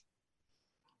podcast?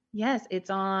 Yes, it's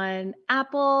on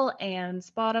Apple and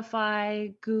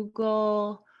Spotify,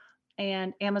 Google,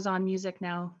 and Amazon Music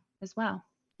now as well.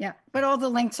 Yeah, but all the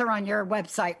links are on your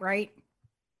website, right?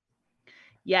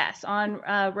 Yes, on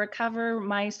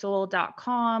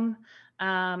recovermysoul.com.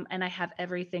 And I have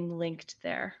everything linked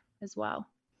there as well.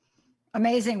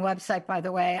 Amazing website, by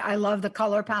the way. I love the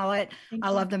color palette. I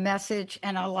love the message,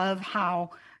 and I love how,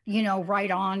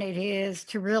 right on it is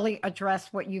to really address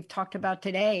what you've talked about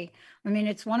today. I mean,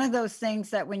 it's one of those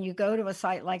things that when you go to a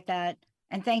site like that,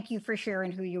 and thank you for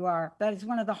sharing who you are. That is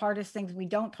one of the hardest things we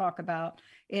don't talk about,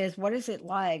 is what is it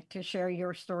like to share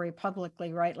your story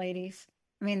publicly, right, ladies?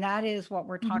 I mean, that is what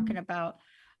we're talking about.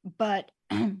 But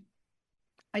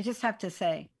I just have to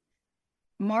say,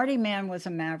 Marty Mann was a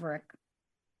maverick.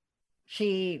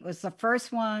 She was the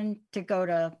first one to go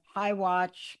to High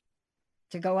Watch,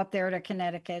 to go up there to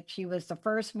Connecticut. She was the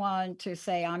first one to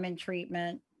say, I'm in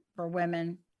treatment for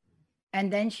women.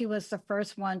 And then she was the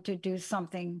first one to do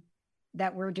something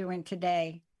that we're doing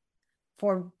today.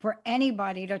 For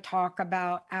anybody to talk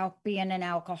about being an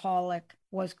alcoholic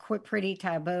was pretty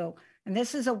taboo. And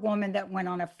this is a woman that went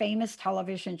on a famous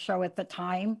television show at the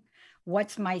time,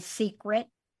 What's My Secret?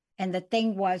 And the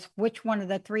thing was, which one of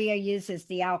the three of you is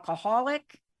the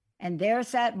alcoholic? And there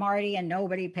sat Marty, and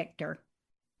nobody picked her.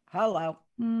 Hello.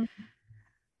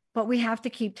 But we have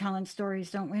to keep telling stories,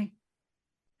 don't we?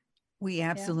 We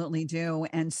absolutely do.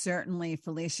 And certainly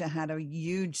Felicia had a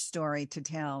huge story to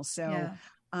tell. So,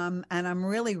 and I'm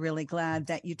really, really glad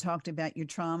that you talked about your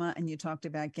trauma, and you talked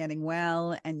about getting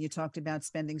well, and you talked about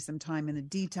spending some time in a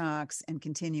detox and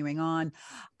continuing on.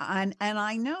 And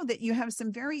I know that you have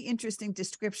some very interesting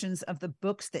descriptions of the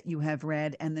books that you have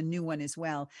read, and the new one as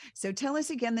well. So tell us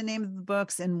again the name of the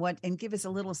books and give us a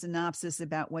little synopsis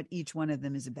about what each one of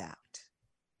them is about.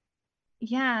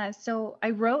 Yeah, so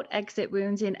I wrote Exit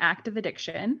Wounds in Active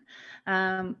Addiction.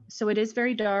 So it is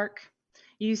very dark.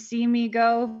 You see me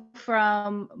go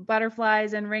from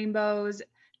butterflies and rainbows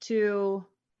to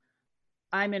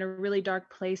I'm in a really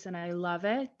dark place and I love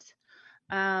it.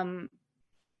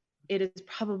 It is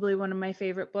probably one of my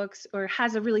favorite books, or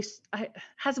has a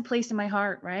place in my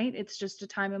heart, right? It's just a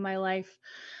time in my life.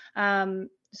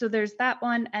 So there's that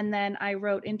one. And then I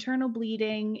wrote Internal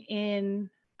Bleeding in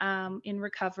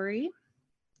recovery.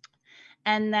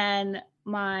 And then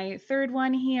my third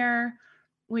one here,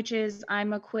 which is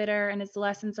I'm a Quitter, and it's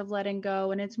Lessons of Letting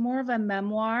Go. And it's more of a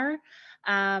memoir.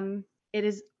 It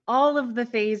is all of the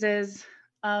phases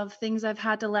of things I've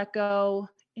had to let go,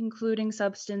 including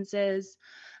substances,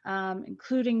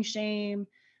 including shame,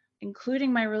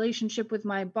 including my relationship with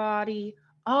my body,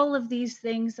 all of these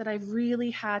things that I've really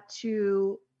had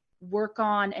to work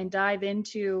on and dive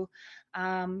into,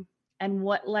 and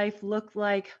what life looked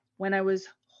like when I was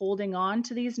holding on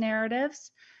to these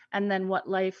narratives, and then what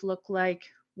life looked like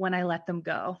when I let them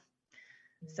go.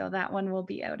 So that one will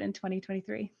be out in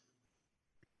 2023.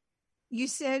 You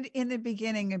said in the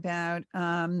beginning about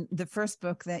the first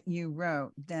book that you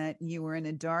wrote that you were in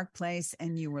a dark place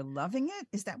and you were loving it.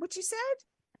 Is that what you said?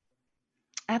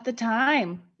 At the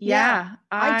time. Yeah.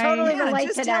 I totally relate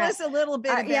to that. Just tell us a little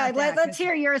bit about that. Let's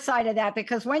hear your side of that,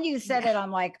 because when you said it,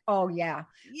 I'm like, oh yeah.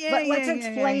 But let's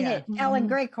explain it. Ellen,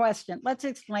 great question. Let's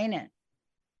explain it.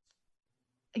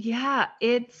 Yeah,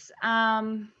 it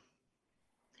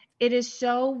is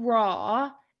so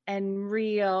raw and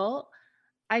real.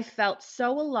 I felt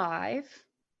so alive.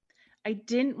 I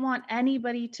didn't want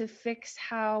anybody to fix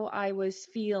how I was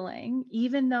feeling,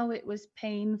 even though it was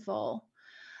painful.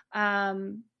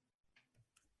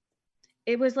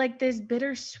 It was like this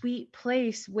bittersweet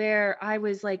place where I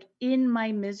was like in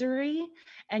my misery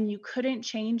and you couldn't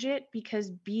change it, because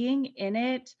being in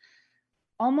it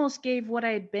almost gave what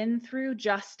I had been through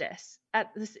justice.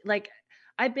 At this, like,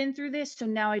 I've been through this, so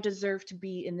now I deserve to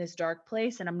be in this dark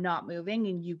place, and I'm not moving,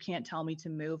 and you can't tell me to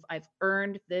move. I've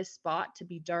earned this spot to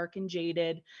be dark and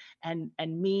jaded and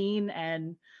mean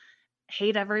and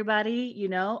hate everybody. You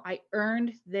know, I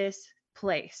earned this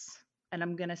place, and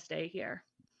I'm going to stay here.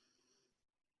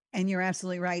 And you're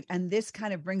absolutely right. And this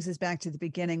kind of brings us back to the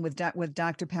beginning with what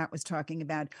Dr. Pat was talking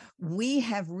about. We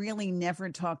have really never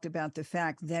talked about the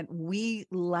fact that we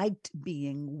liked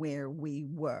being where we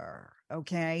were.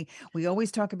 Okay. We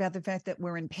always talk about the fact that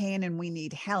we're in pain and we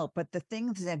need help. But the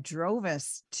things that drove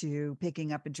us to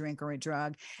picking up a drink or a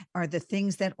drug are the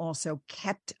things that also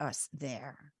kept us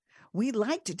there. We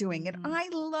liked doing it. I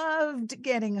loved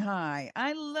getting high.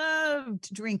 I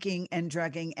loved drinking and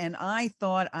drugging, and I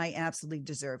thought I absolutely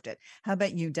deserved it. How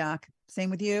about you, Doc? Same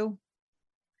with you?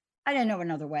 I didn't know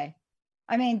another way.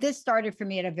 I mean, this started for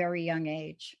me at a very young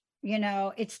age. You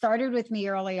know, it started with me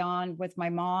early on with my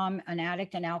mom, an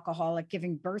addict and alcoholic,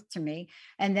 giving birth to me.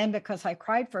 And then because I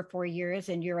cried for 4 years,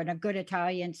 and you're in a good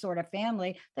Italian sort of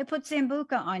family, they put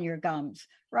Sambuca on your gums,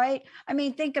 right? I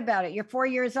mean, think about it. You're 4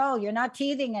 years old. You're not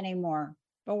teething anymore.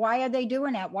 But why are they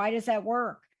doing that? Why does that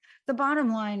work? The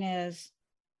bottom line is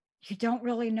you don't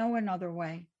really know another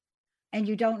way. And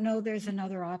you don't know there's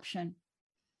another option.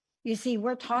 You see,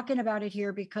 we're talking about it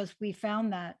here because we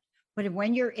found that. But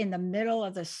when you're in the middle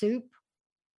of the soup,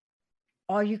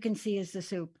 all you can see is the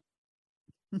soup.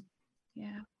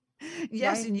 Yeah.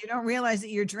 Yes. Right? And you don't realize that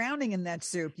you're drowning in that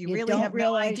soup. You really don't have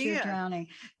realize no idea. You're drowning.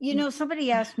 You know,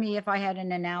 somebody asked me if I had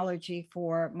an analogy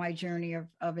for my journey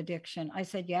of addiction. I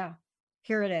said, yeah,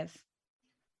 here it is.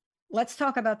 Let's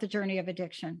talk about the journey of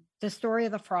addiction. The story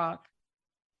of the frog.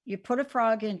 You put a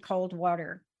frog in cold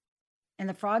water and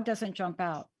the frog doesn't jump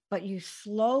out, but you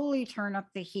slowly turn up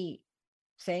the heat.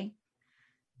 See?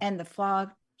 And the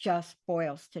frog just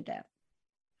boils to death.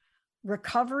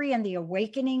 Recovery and the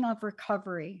awakening of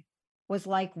recovery was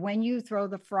like when you throw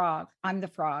the frog, I'm the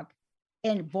frog,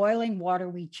 in boiling water,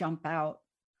 we jump out.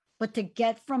 But to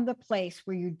get from the place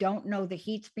where you don't know the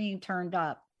heat's being turned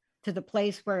up to the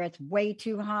place where it's way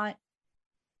too hot,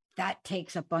 that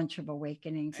takes a bunch of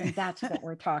awakenings. And that's what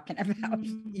we're talking about.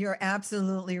 You're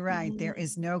absolutely right. There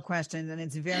is no question. And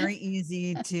it's very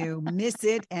easy to miss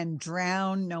it and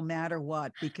drown no matter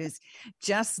what, because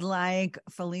just like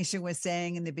Felicia was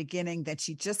saying in the beginning, that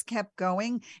she just kept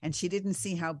going and she didn't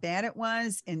see how bad it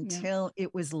was until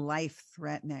it was life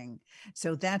threatening.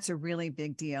 So that's a really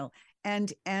big deal.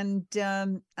 And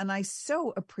I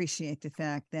so appreciate the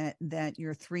fact that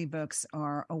your 3 books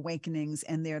are awakenings,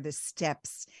 and they're the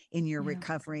steps in your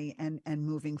recovery and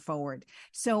moving forward.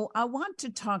 So I want to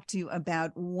talk to you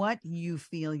about what you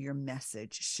feel your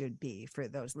message should be for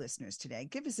those listeners today.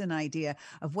 Give us an idea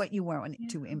of what you want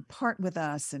to impart with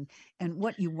us, and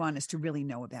what you want us to really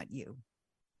know about you.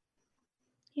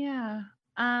 Yeah.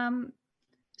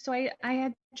 So I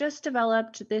had just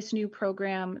developed this new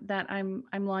program that I'm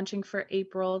launching for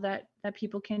April that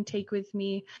people can take with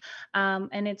me,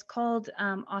 and it's called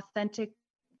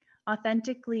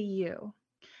Authentically You.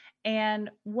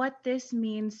 And what this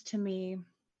means to me,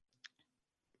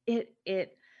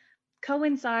 it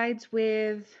coincides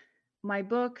with my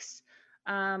books,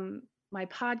 my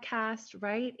podcast,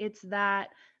 right? It's that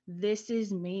this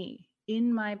is me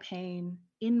in my pain,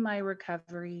 in my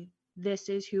recovery. This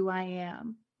is who I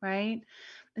am. Right?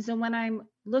 And so when I'm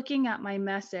looking at my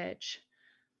message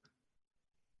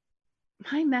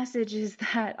is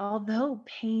that although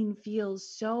pain feels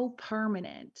so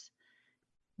permanent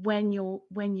when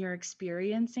you're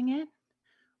experiencing it,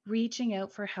 reaching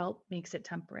out for help makes it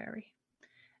temporary.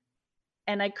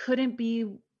 And I couldn't be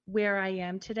where I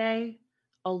am today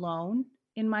alone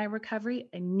in my recovery.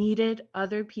 I needed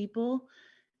other people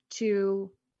to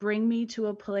bring me to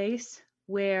a place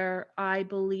where I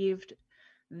believed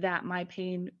that my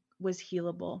pain was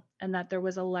healable and that there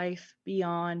was a life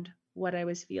beyond what I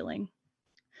was feeling.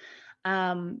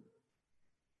 I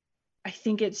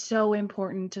think it's so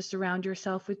important to surround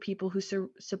yourself with people who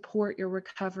support your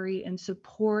recovery and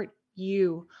support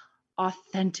you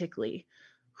authentically,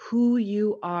 who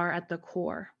you are at the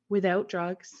core, without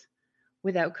drugs,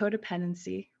 without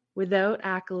codependency, without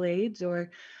accolades or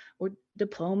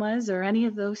diplomas or any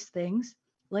of those things.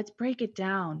 Let's break it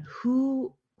down.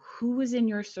 Who is in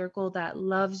your circle that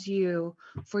loves you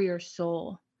for your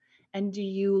soul? And do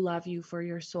you love you for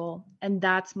your soul? And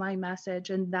that's my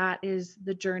message. And that is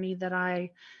the journey that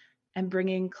I am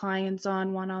bringing clients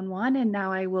on one-on-one. And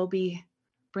now I will be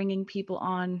bringing people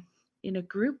on in a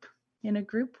group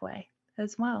way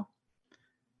as well.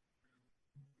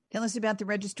 Tell us about the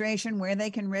registration, where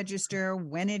they can register,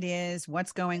 when it is,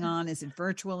 what's going on. Is it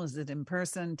virtual? Is it in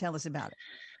person? Tell us about it.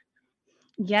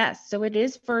 Yes, so it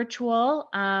is virtual.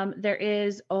 There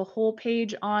is a whole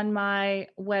page on my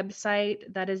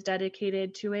website that is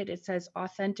dedicated to it. It says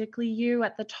Authentically You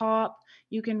at the top.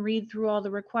 You can read through all the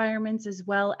requirements as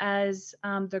well as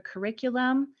the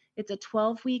curriculum. It's a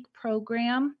 12-week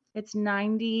program. It's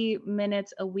 90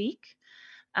 minutes a week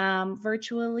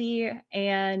virtually.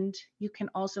 And you can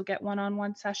also get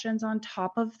one-on-one sessions on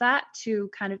top of that to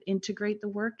kind of integrate the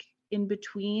work in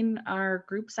between our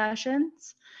group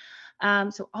sessions.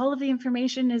 So all of the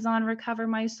information is on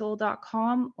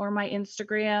recovermysoul.com or my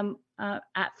Instagram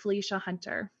at Felicia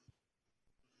Hunter.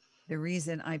 The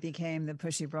reason I became the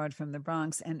pushy broad from the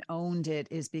Bronx and owned it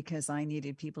is because I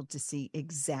needed people to see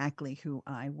exactly who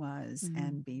I was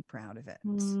and be proud of it.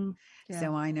 Yeah.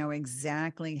 So I know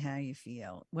exactly how you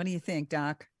feel. What do you think,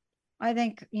 Doc? I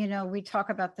think, we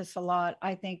talk about this a lot.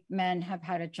 I think men have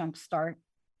had a jump start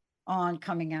on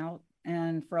coming out,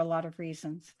 and for a lot of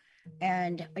reasons.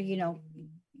 And,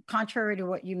 contrary to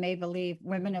what you may believe,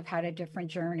 women have had a different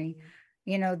journey.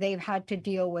 They've had to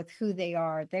deal with who they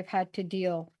are. They've had to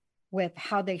deal with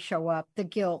how they show up, the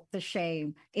guilt, the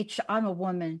shame. I'm a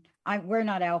woman. We're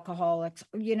not alcoholics.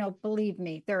 Believe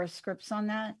me, there are scripts on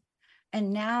that.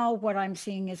 And now what I'm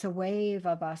seeing is a wave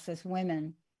of us as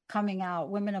women coming out,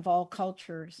 women of all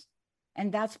cultures.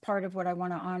 And that's part of what I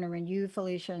want to honor in you,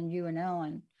 Felicia, and you and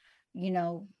Ellen.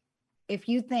 If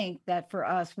you think that for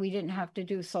us, we didn't have to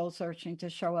do soul searching to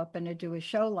show up and to do a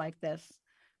show like this,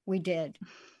 we did.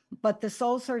 But the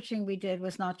soul searching we did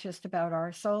was not just about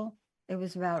our soul. It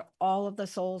was about all of the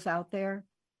souls out there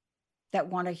that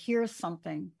want to hear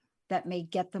something that may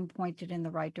get them pointed in the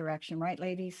right direction. Right,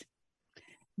 ladies?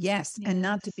 Yes, and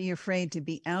not to be afraid to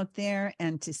be out there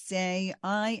and to say,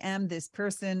 I am this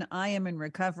person, I am in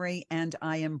recovery, and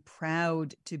I am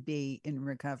proud to be in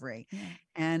recovery. Yeah.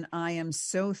 And I am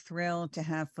so thrilled to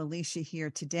have Felicia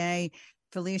here today.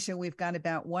 Felicia, we've got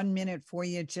about 1 minute for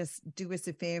you. Just do us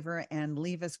a favor and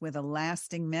leave us with a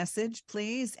lasting message,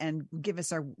 please, and give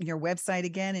us your website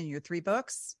again and your 3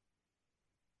 books.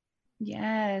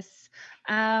 Yes.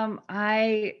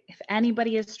 If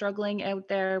anybody is struggling out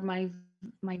there, my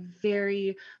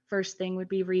very first thing would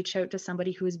be reach out to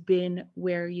somebody who has been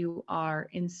where you are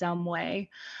in some way.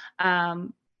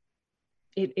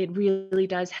 It really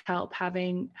does help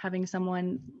having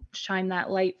someone shine that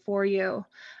light for you.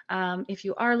 If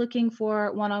you are looking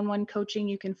for one-on-one coaching,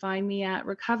 you can find me at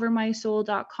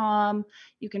recovermysoul.com.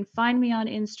 You can find me on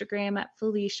Instagram at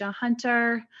Felicia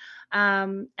Hunter.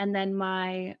 And then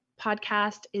my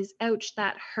podcast is Ouch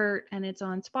That Hurt, and it's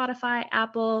on Spotify,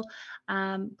 Apple,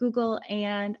 Google,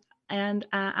 and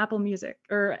Apple Music,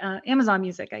 or Amazon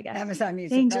Music, I guess. Amazon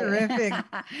Music. Thank you. Terrific.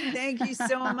 Thank you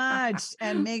so much.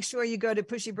 And make sure you go to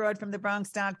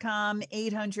pushybroadfromthebronx.com,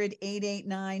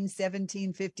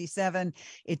 800-889-1757.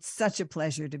 It's such a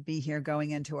pleasure to be here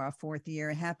going into our 4th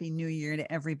year. Happy New Year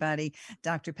to everybody.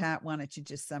 Dr. Pat, why don't you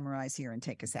just summarize here and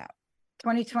take us out?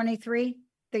 2023,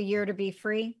 the year to be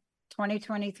free.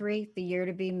 2023, the year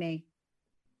to be me.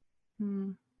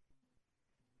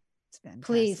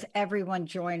 Please, everyone,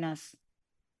 join us.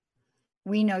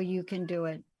 We know you can do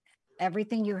it.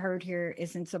 Everything you heard here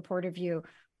is in support of you.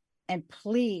 And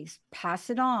please pass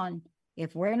it on.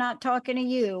 If we're not talking to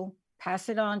you, pass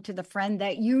it on to the friend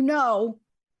that you know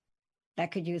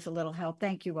that could use a little help.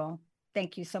 Thank you all.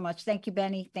 Thank you so much. Thank you,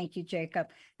 Benny. Thank you, Jacob.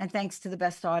 And thanks to the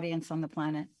best audience on the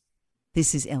planet.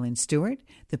 This is Ellen Stewart,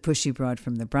 the Pushy Broad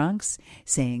from the Bronx,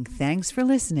 saying thanks for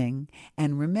listening.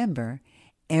 And remember,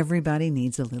 everybody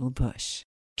needs a little push.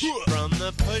 From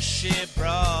the Pushy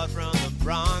Broad from the